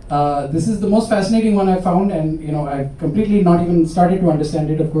 This is the most fascinating one I found, and I've completely not even started to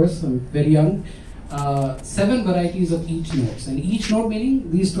understand it, of course, I'm very young. 7 varieties of each notes, and each note meaning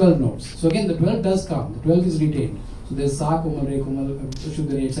these 12 notes. So again, the 12 does come, the 12 is retained. So there's Sa, Komal, Re, Komal,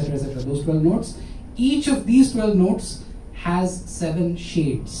 Shuddha, Re, etc., etc., those 12 notes. Each of these 12 notes has 7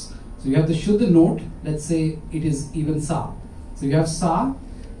 shades. So you have the Shuddha note, let's say it is even Sa. So you have Sa,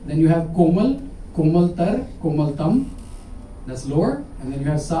 then you have Komal, Komal Tar, Komal Tam, that's lower, and then you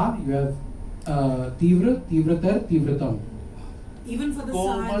have Sa, you have Tivra, Tivra Tar, Tivra Tam. Even for the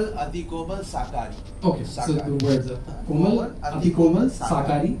Komal, sa. Ati Komal, Sakari. Okay, so the words are Komal, Ati Komal,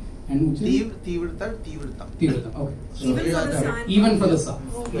 Sakari, and Tivratar, Tivratam. Tivratam, okay. So Even for the sa. even for the Sa.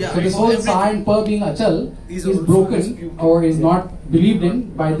 Okay. Yeah. So this whole Sa and Pa being Achal is broken or is not believed in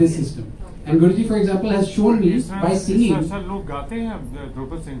by this system. And Guruji, for example, has shown me by singing. Sir लोग गाते हैं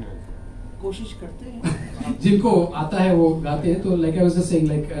ध्रुपद सिंह कोशिश करते हैं जिनको आता है वो गाते हैं. तो like I was just saying,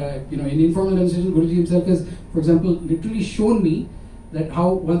 like in informal demonstration, Guruji himself has, for example, literally shown me that how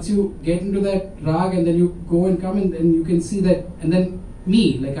once you get into that rag and then you go and come and you can see that, and then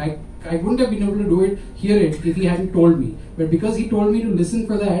me, like I wouldn't have been able to do it, hear it, if he hadn't told me. But because he told me to listen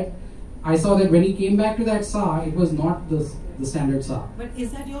for that, I saw that when he came back to that Sa, it was not the standard Sa. But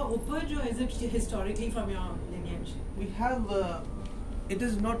is that your upaj or is it historically from your lineage? We have it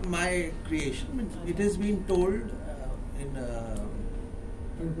is not my creation, it has been told in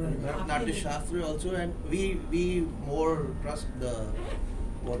Bharatanatyam Shastra also, and we more trust the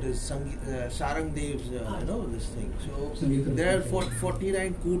what is Sarang Dev's, this thing. So Sangeeta. there are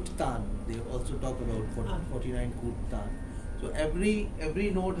 49 Koot Tan. They also talk about 49 Koot Tan. So every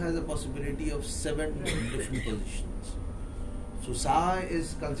note has a possibility of 7 different positions. So Sa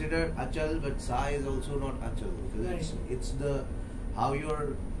is considered Achal, but Sa is also not Achal, because it's how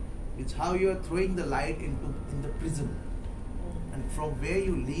you're throwing the light in the prism, and from where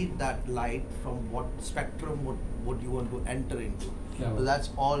you lead that light, from what spectrum, what you want to enter into. Clever. So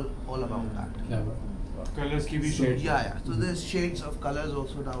that's all about that. Clever. Colors ki bhi shades. Yeah. So there's shades of colors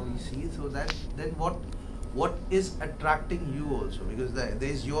also now we see. So that then what is attracting you also, because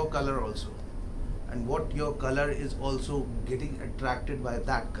there's your color also, and what your color is also getting attracted by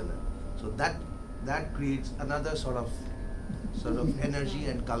that color. So that creates another sort of energy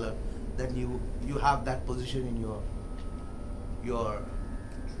and color. Then you have that position in your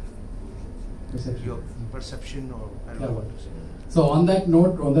perception, or I don't know what to say. So on that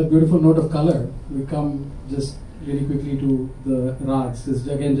note, on that beautiful note of color, we come just really quickly to the rags. This is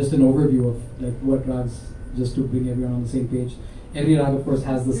again just an overview of like what rags, just to bring everyone on the same page. Every rag, of course,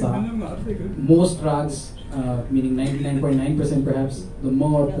 has the sa. Most rags, meaning 99.9% perhaps, the ma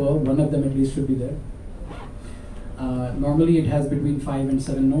or pa, one of them at least should be there. Normally it has between 5 and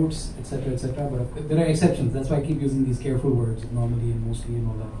 7 notes, etc., etc. But there are exceptions. That's why I keep using these careful words, normally and mostly and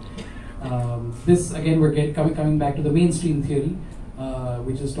all that. This again, we're coming back to the mainstream theory,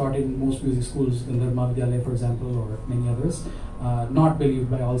 which is taught in most music schools, in the Mahavidyalaya, for example, or many others. Not believed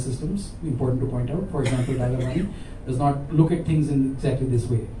by all systems. Important to point out. For example, Dalavani does not look at things in exactly this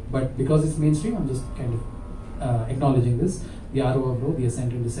way. But because it's mainstream, I'm just kind of acknowledging this. The Aroha Avroh, the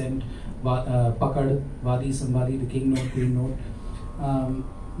ascent and descent, Pakad, Vadi, Samvadi, the king note, queen note.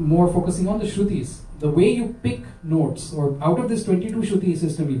 More focusing on the Shrutis. The way you pick notes, or out of this 22 Shruti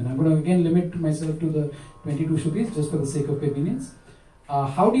system even, I'm going to again limit myself to the 22 Shrutis just for the sake of convenience.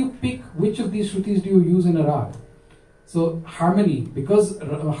 How do you pick which of these Shrutis do you use in a rag? So harmony, because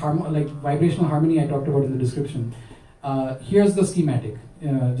like vibrational harmony I talked about in the description. Here's the schematic,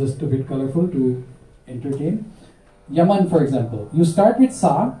 just a bit colorful to entertain. Yaman, for example, you start with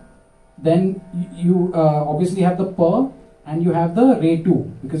Sa, then you obviously have the Pa, and you have the Re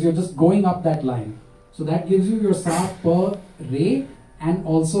 2, because you're just going up that line. So that gives you your Sa, Pa, Re, and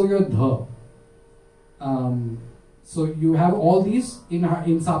also your Dha. So you have all these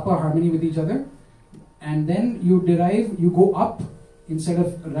in Sa-Pa harmony with each other, and then you go up instead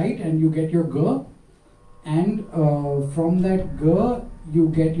of right, and you get your Ga, and from that Ga you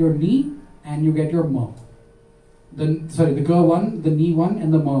get your Ni, and you get your Ma. The Ga 1, the Ni 1,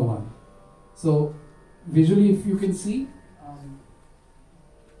 and the Ma 1. So visually, if you can see,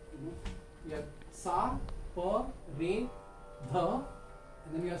 you have Sa, Pa, Re, Dha,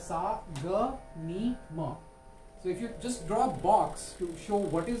 and then you have Sa, Ga, Ni, Ma. So if you just draw a box to show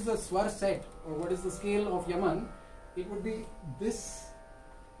what is the swar set, or what is the scale of Yaman, it would be this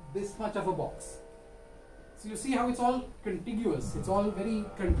much of a box. So you see how it's all contiguous, it's all very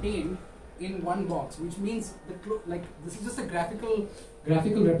contained in one box, which means like this is just a graphical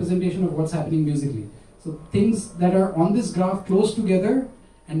representation of what's happening musically. So things that are on this graph close together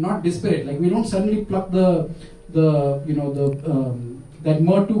and not disparate. Like we don't suddenly pluck that Ma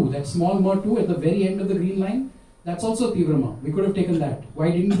 2, that small Ma 2 at the very end of the green line. That's also Tivra Ma. We could have taken that. Why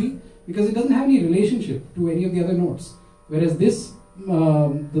didn't we? Because it doesn't have any relationship to any of the other notes. Whereas this,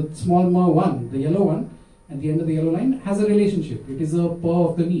 the small Ma 1, the yellow one, at the end of the yellow line, has a relationship. It is a Pa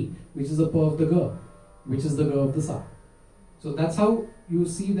of the Ni, which is a Pa of the Ga, which is the Ga of the Sa. So that's how you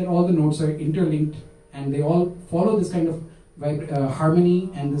see that all the notes are interlinked, and they all follow this kind of harmony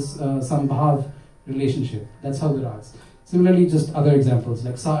and this sambhav relationship. That's how the rags. Similarly, just other examples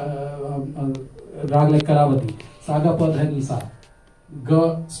like rag like Karavati, Saga Pa Dha Ni Sa.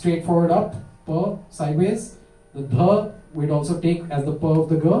 Ga straightforward up, Pa sideways. The Dha we'd also take as the Pa of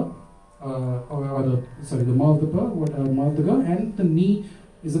the Ga, the Ma of the Pa, Ma of the Ga, and the Ni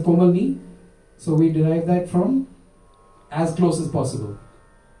is a Komal Ni. So we derive that from as close as possible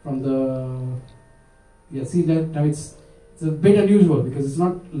from the, see that now it's a bit unusual because it's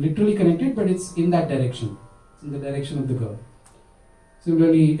not literally connected, but it's in that direction. It's in the direction of the Ga.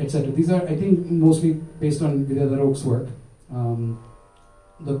 Similarly, etc. These are, I think, mostly based on Vidyadarok's work.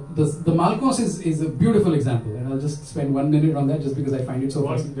 The Malkos is a beautiful example, and I'll just spend 1 minute on that just because I find it so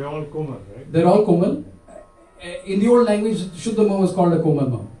fascinating. They're all Komal, right? They're all Komal. In the old language, Shuddha Ma was called a Komal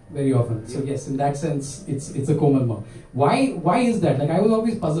Ma very often. So yes, in that sense, it's a Komal Ma. Why is that? Like I was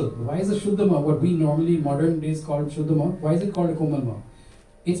always puzzled. Why is a Shuddha Ma, what we normally modern days call Shuddha Ma, why is it called a Komal Ma?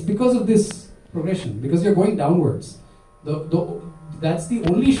 It's because of this progression, because you're going downwards. That's the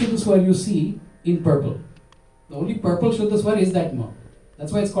only Shuddha Swar you see in purple. The only purple Shuddha Swar is that Ma.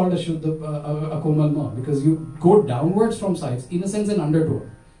 That's why it's called a shuddha, a komal ma, because you go downwards from sides, in a sense an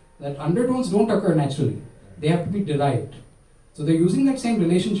undertone. That undertones don't occur naturally. They have to be derived. So they're using that same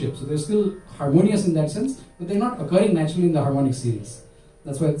relationship. So they're still harmonious in that sense, but they're not occurring naturally in the harmonic series.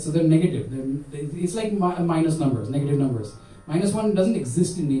 That's why, so they're negative. It's like minus numbers, negative numbers. -1 doesn't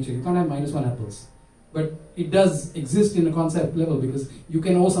exist in nature. You can't have -1 apples. But it does exist in a concept level because you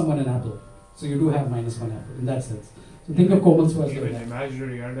can owe someone an apple. So you do have -1 apple in that sense. So think of komal swars like that.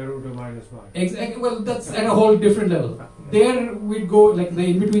 Imaginary under root of -1. Exactly. Well, that's at a whole different level. There we'd go, like the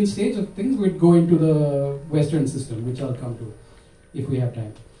in-between stage of things, we'd go into the Western system, which I'll come to if we have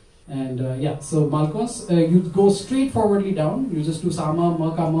time. And yeah, so malkos, you go straightforwardly down. You just do sama, ma,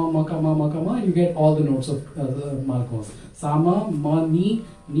 kama, ma, kama, ma, kama, and you get all the notes of the malkos. Sama, ma, ni,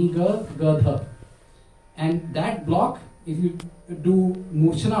 ga, ga, dha. And that block, if you do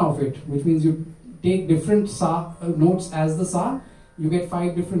murchana of it, which means you take different sa notes as the sa, you get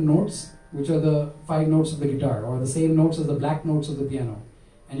 5 different notes, which are the 5 notes of the guitar, or the same notes as the black notes of the piano.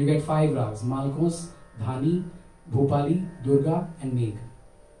 And you get 5 rags: malkos, dhani, bhupali, durga, and meg.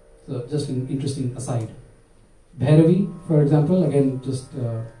 So just an interesting aside. Bhairavi, for example, again just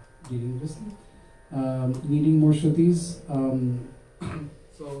reading this, needing more shrutis.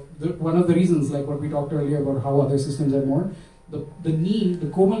 So one of the reasons, like what we talked earlier about how other systems have more, the knee, the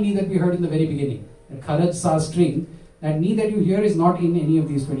komal knee that we heard in the very beginning, the kharaj sa string, that knee that you hear is not in any of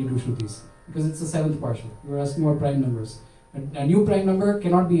these 22 shrutis because it's the 7th partial. You're asking about prime numbers. A new prime number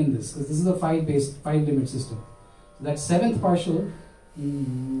cannot be in this because this is a 5 limit system. So that 7th partial,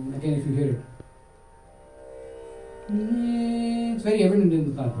 again if you hear it, it's very evident in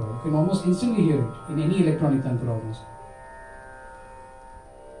the tantra. You can almost instantly hear it in any electronic tantra almost.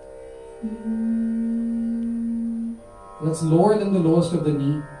 That's lower than the lowest of the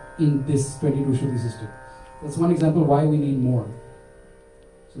knee in this 22 shruti system. That's one example why we need more.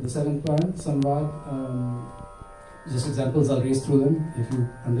 So the 7th part, Samvad, just examples, I'll race through them. If you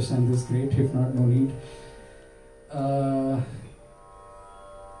understand this, great. If not, no need.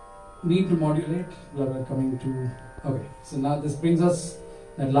 Need to modulate, blah, blah, coming to... Okay, so now this brings us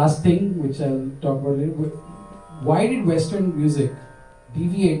that last thing, which I'll talk about later. Why did Western music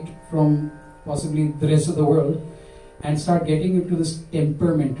deviate from possibly the rest of the world and start getting into this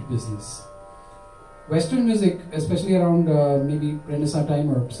temperament business? Western music, especially around maybe Renaissance time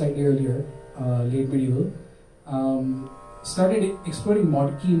or slightly earlier, late medieval, started exploring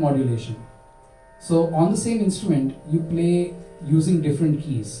key modulation. So on the same instrument, you play using different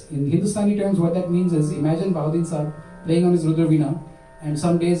keys. In Hindustani terms, what that means is, imagine Bahauddin Saab playing on his Rudra Veena, and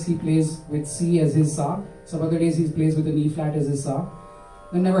some days he plays with C as his Sa, some other days he plays with an E flat as his Sa.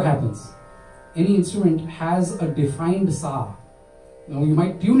 That never happens. Any instrument has a defined Sa. Now you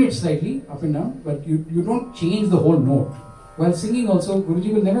might tune it slightly up and down, but you don't change the whole note. While singing also,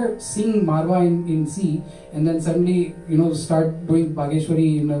 Guruji will never sing Marwa in C and then suddenly start doing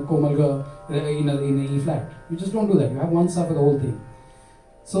Bageshwari in a Komalga in a E flat. You just don't do that. You have one Sa for the whole thing.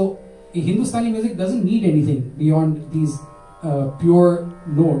 So Hindustani music doesn't need anything beyond these pure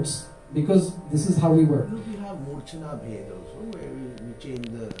notes because this is how we work. We have Murchana Bhed also, where we change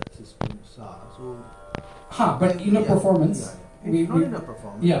the system Sa. So, but in a performance. Not in a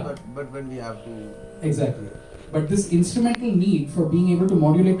performance, but when we have to... Exactly. But this instrumental need for being able to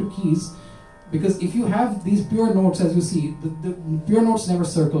modulate to keys, because if you have these pure notes, as you see, the pure notes never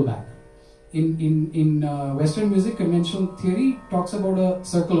circle back. In Western music, conventional theory talks about a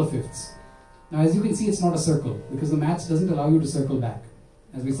circle of fifths. Now, as you can see, it's not a circle, because the match doesn't allow you to circle back,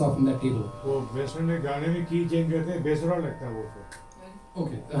 as we saw from that table. Western में गाने में key change करते हैं, bass roll लगता है वो फिर.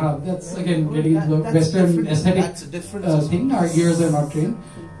 Okay, that's again getting into the Western aesthetic thing. Our ears are not trained,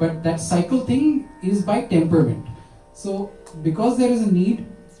 but that cycle thing is by temperament. So because there is a need,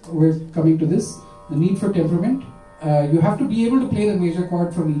 we're coming to this, the need for temperament, you have to be able to play the major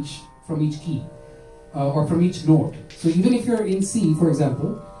chord from each key or from each note. So even if you're in C, for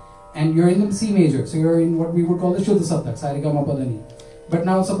example, and you're in the C major, so you're in what we would call the Shuddha Saptak, Sa Re Ga Ma Pa Da Ni. But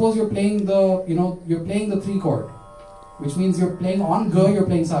now suppose you're playing the, you're playing the 3 chord, which means you're playing on Ga, you're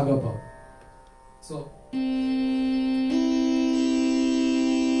playing Sa Ga Pa. So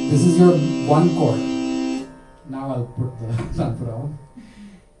this is your 1 chord. Now I'll put the tanpura on.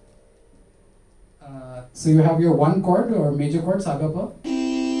 So you have your 1 chord or major chord, Sa Ga Pa.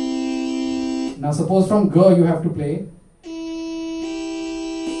 Now suppose from Ga you have to play.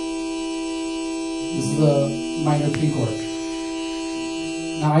 This is a minor 3 chord.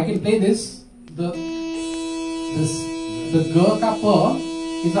 Now I can play this. The Ga ka Pa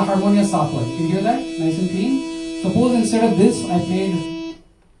is a harmonious Sa Pa. You can hear that? Nice and clean. Suppose instead of this I played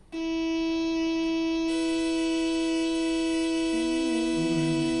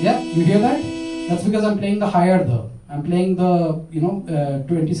Yeah, you hear that? That's because I'm playing the higher dha. I'm playing the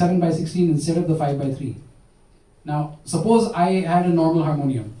 27 by 16 instead of the 5 by 3. Now, suppose I had a normal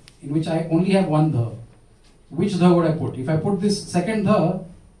harmonium in which I only have one dha. Which dha would I put? If I put this second dha,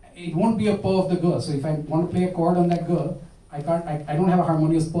 it won't be a pa of the ga. So if I want to play a chord on that ga, I don't have a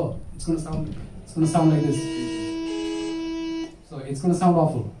harmonious pa. It's going to sound like this. So it's going to sound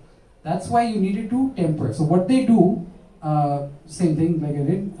awful. That's why you needed to temper. So what they do, same thing like I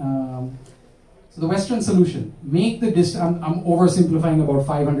did. So the Western solution, make the distance. I'm oversimplifying about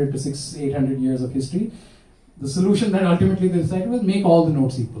 500 to 800 years of history. The solution that ultimately they decided was make all the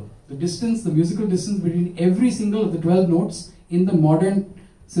notes equal. The distance, the musical distance between every single of the 12 notes in the modern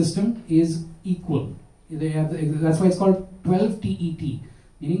system is equal. That's why it's called 12 TET,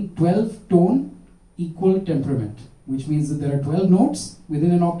 meaning 12 tone equal temperament, which means that there are 12 notes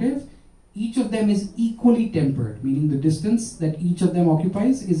within an octave. Each of them is equally tempered, meaning the distance that each of them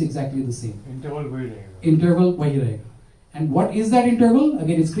occupies is exactly the same. Interval wahi rahega. Interval wahi rahega. And what is that interval?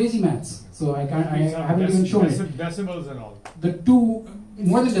 Again, it's crazy maths. So I haven't even shown it. Decimals and all. The two,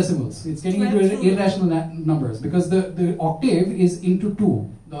 more than decimals. It's getting into irrational numbers because the octave is into 2.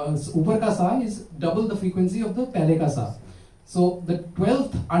 The upar ka sa is double the frequency of the pehle ka sa. So the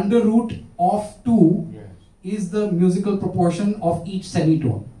 12th under root of 2 is the musical proportion of each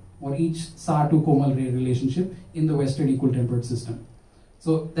semitone or each sa to komal re relationship in the Western equal tempered system.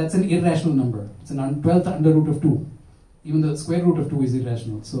 So that's an irrational number. It's an 12th under root of 2. Even the square root of 2 is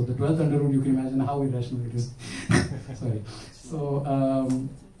irrational. So the 12th under root, you can imagine how irrational it is. Sorry. So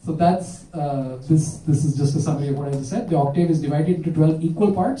that's this is just a summary of what I just said. The octave is divided into 12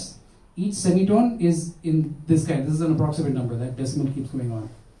 equal parts. Each semitone is in this kind. This is an approximate number. That decimal keeps going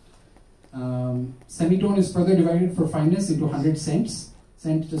on. Semitone is further divided for fineness into 100 cents.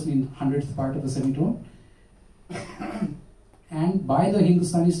 Cent just means 100th part of a semitone. And by the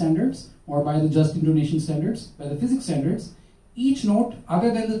Hindustani standards, or by the just intonation standards, by the physics standards, each note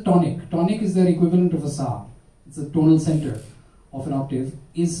other than the tonic is their equivalent of a sa, it's the tonal center of an octave,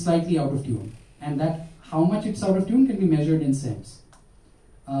 is slightly out of tune. And that how much it's out of tune can be measured in cents.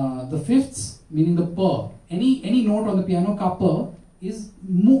 The fifths, meaning the pa, any note on the piano ka pa is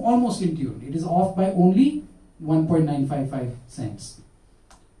almost in tune. It is off by only 1.955 cents.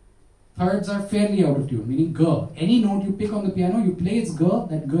 Thirds are fairly out of tune, meaning ga. Any note you pick on the piano, you play its ga,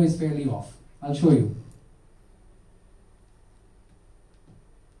 that ga is fairly off. I'll show you.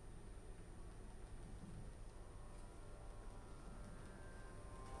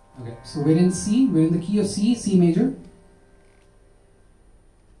 Okay, so we're in C, we're in the key of C, C major.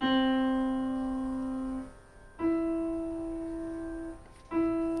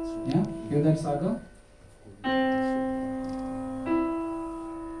 Yeah, hear that saga?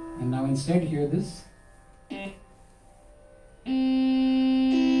 And now instead hear this.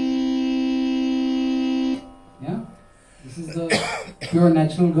 Yeah, this is the pure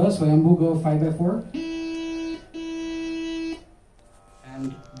natural ga, Swayambhu ga 5/4.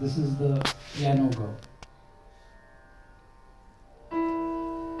 And this is the piano ga.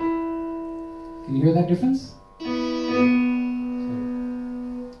 Can you hear that difference?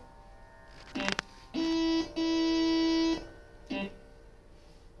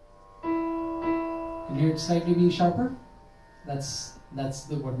 It's slightly being sharper. That's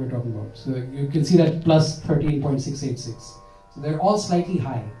what we're talking about. So you can see that plus 13.686. So they're all slightly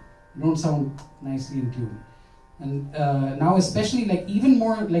high. They don't sound nicely in tune. And now especially even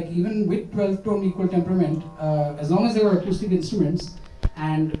with 12 tone equal temperament, as long as they were acoustic instruments,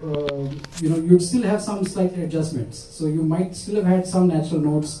 and you'd still have some slight adjustments. So you might still have had some natural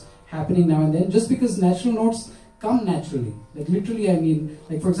notes happening now and then, just because natural notes come naturally. Like literally, I mean,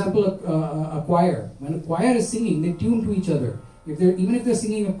 like for example, a choir. When a choir is singing, they tune to each other. Even if they're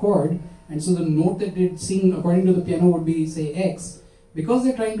singing a chord, and so the note that they sing according to the piano would be, say, X, because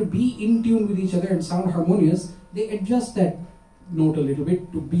they're trying to be in tune with each other and sound harmonious, they adjust that note a little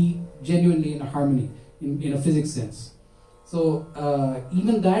bit to be genuinely in a harmony, in a physics sense. So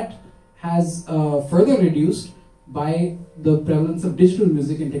even that has further reduced by the prevalence of digital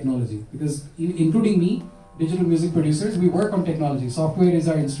music and technology, because including me, digital music producers, we work on technology. Software is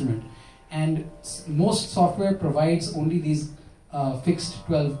our instrument, and most software provides only these fixed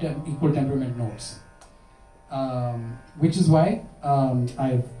 12 equal temperament notes, which is why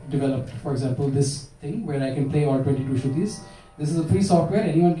I've developed, for example, this thing where I can play all 22 Shrutis. This is a free software,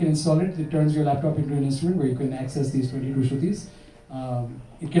 anyone can install it. It turns your laptop into an instrument where you can access these 22 Shrutis.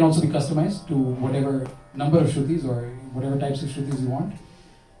 It can also be customized to whatever number of Shrutis or whatever types of Shrutis you want,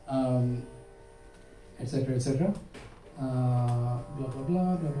 etc., etc. Blah blah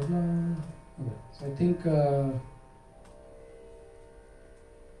blah blah blah blah. Okay, so I think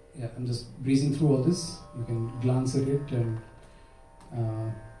yeah, I'm just breezing through all this. You can glance at it and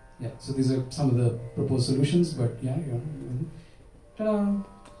yeah. So these are some of the proposed solutions, but yeah, ta-da!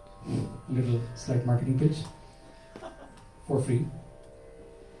 A little slight marketing pitch for free,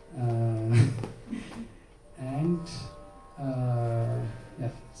 and yeah,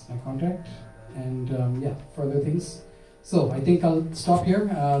 it's my contact, and yeah, further things. So I think I'll stop here.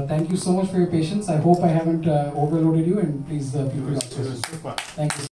 Thank you so much for your patience. I hope I haven't overloaded you, and please feel free to ask questions. Thank you.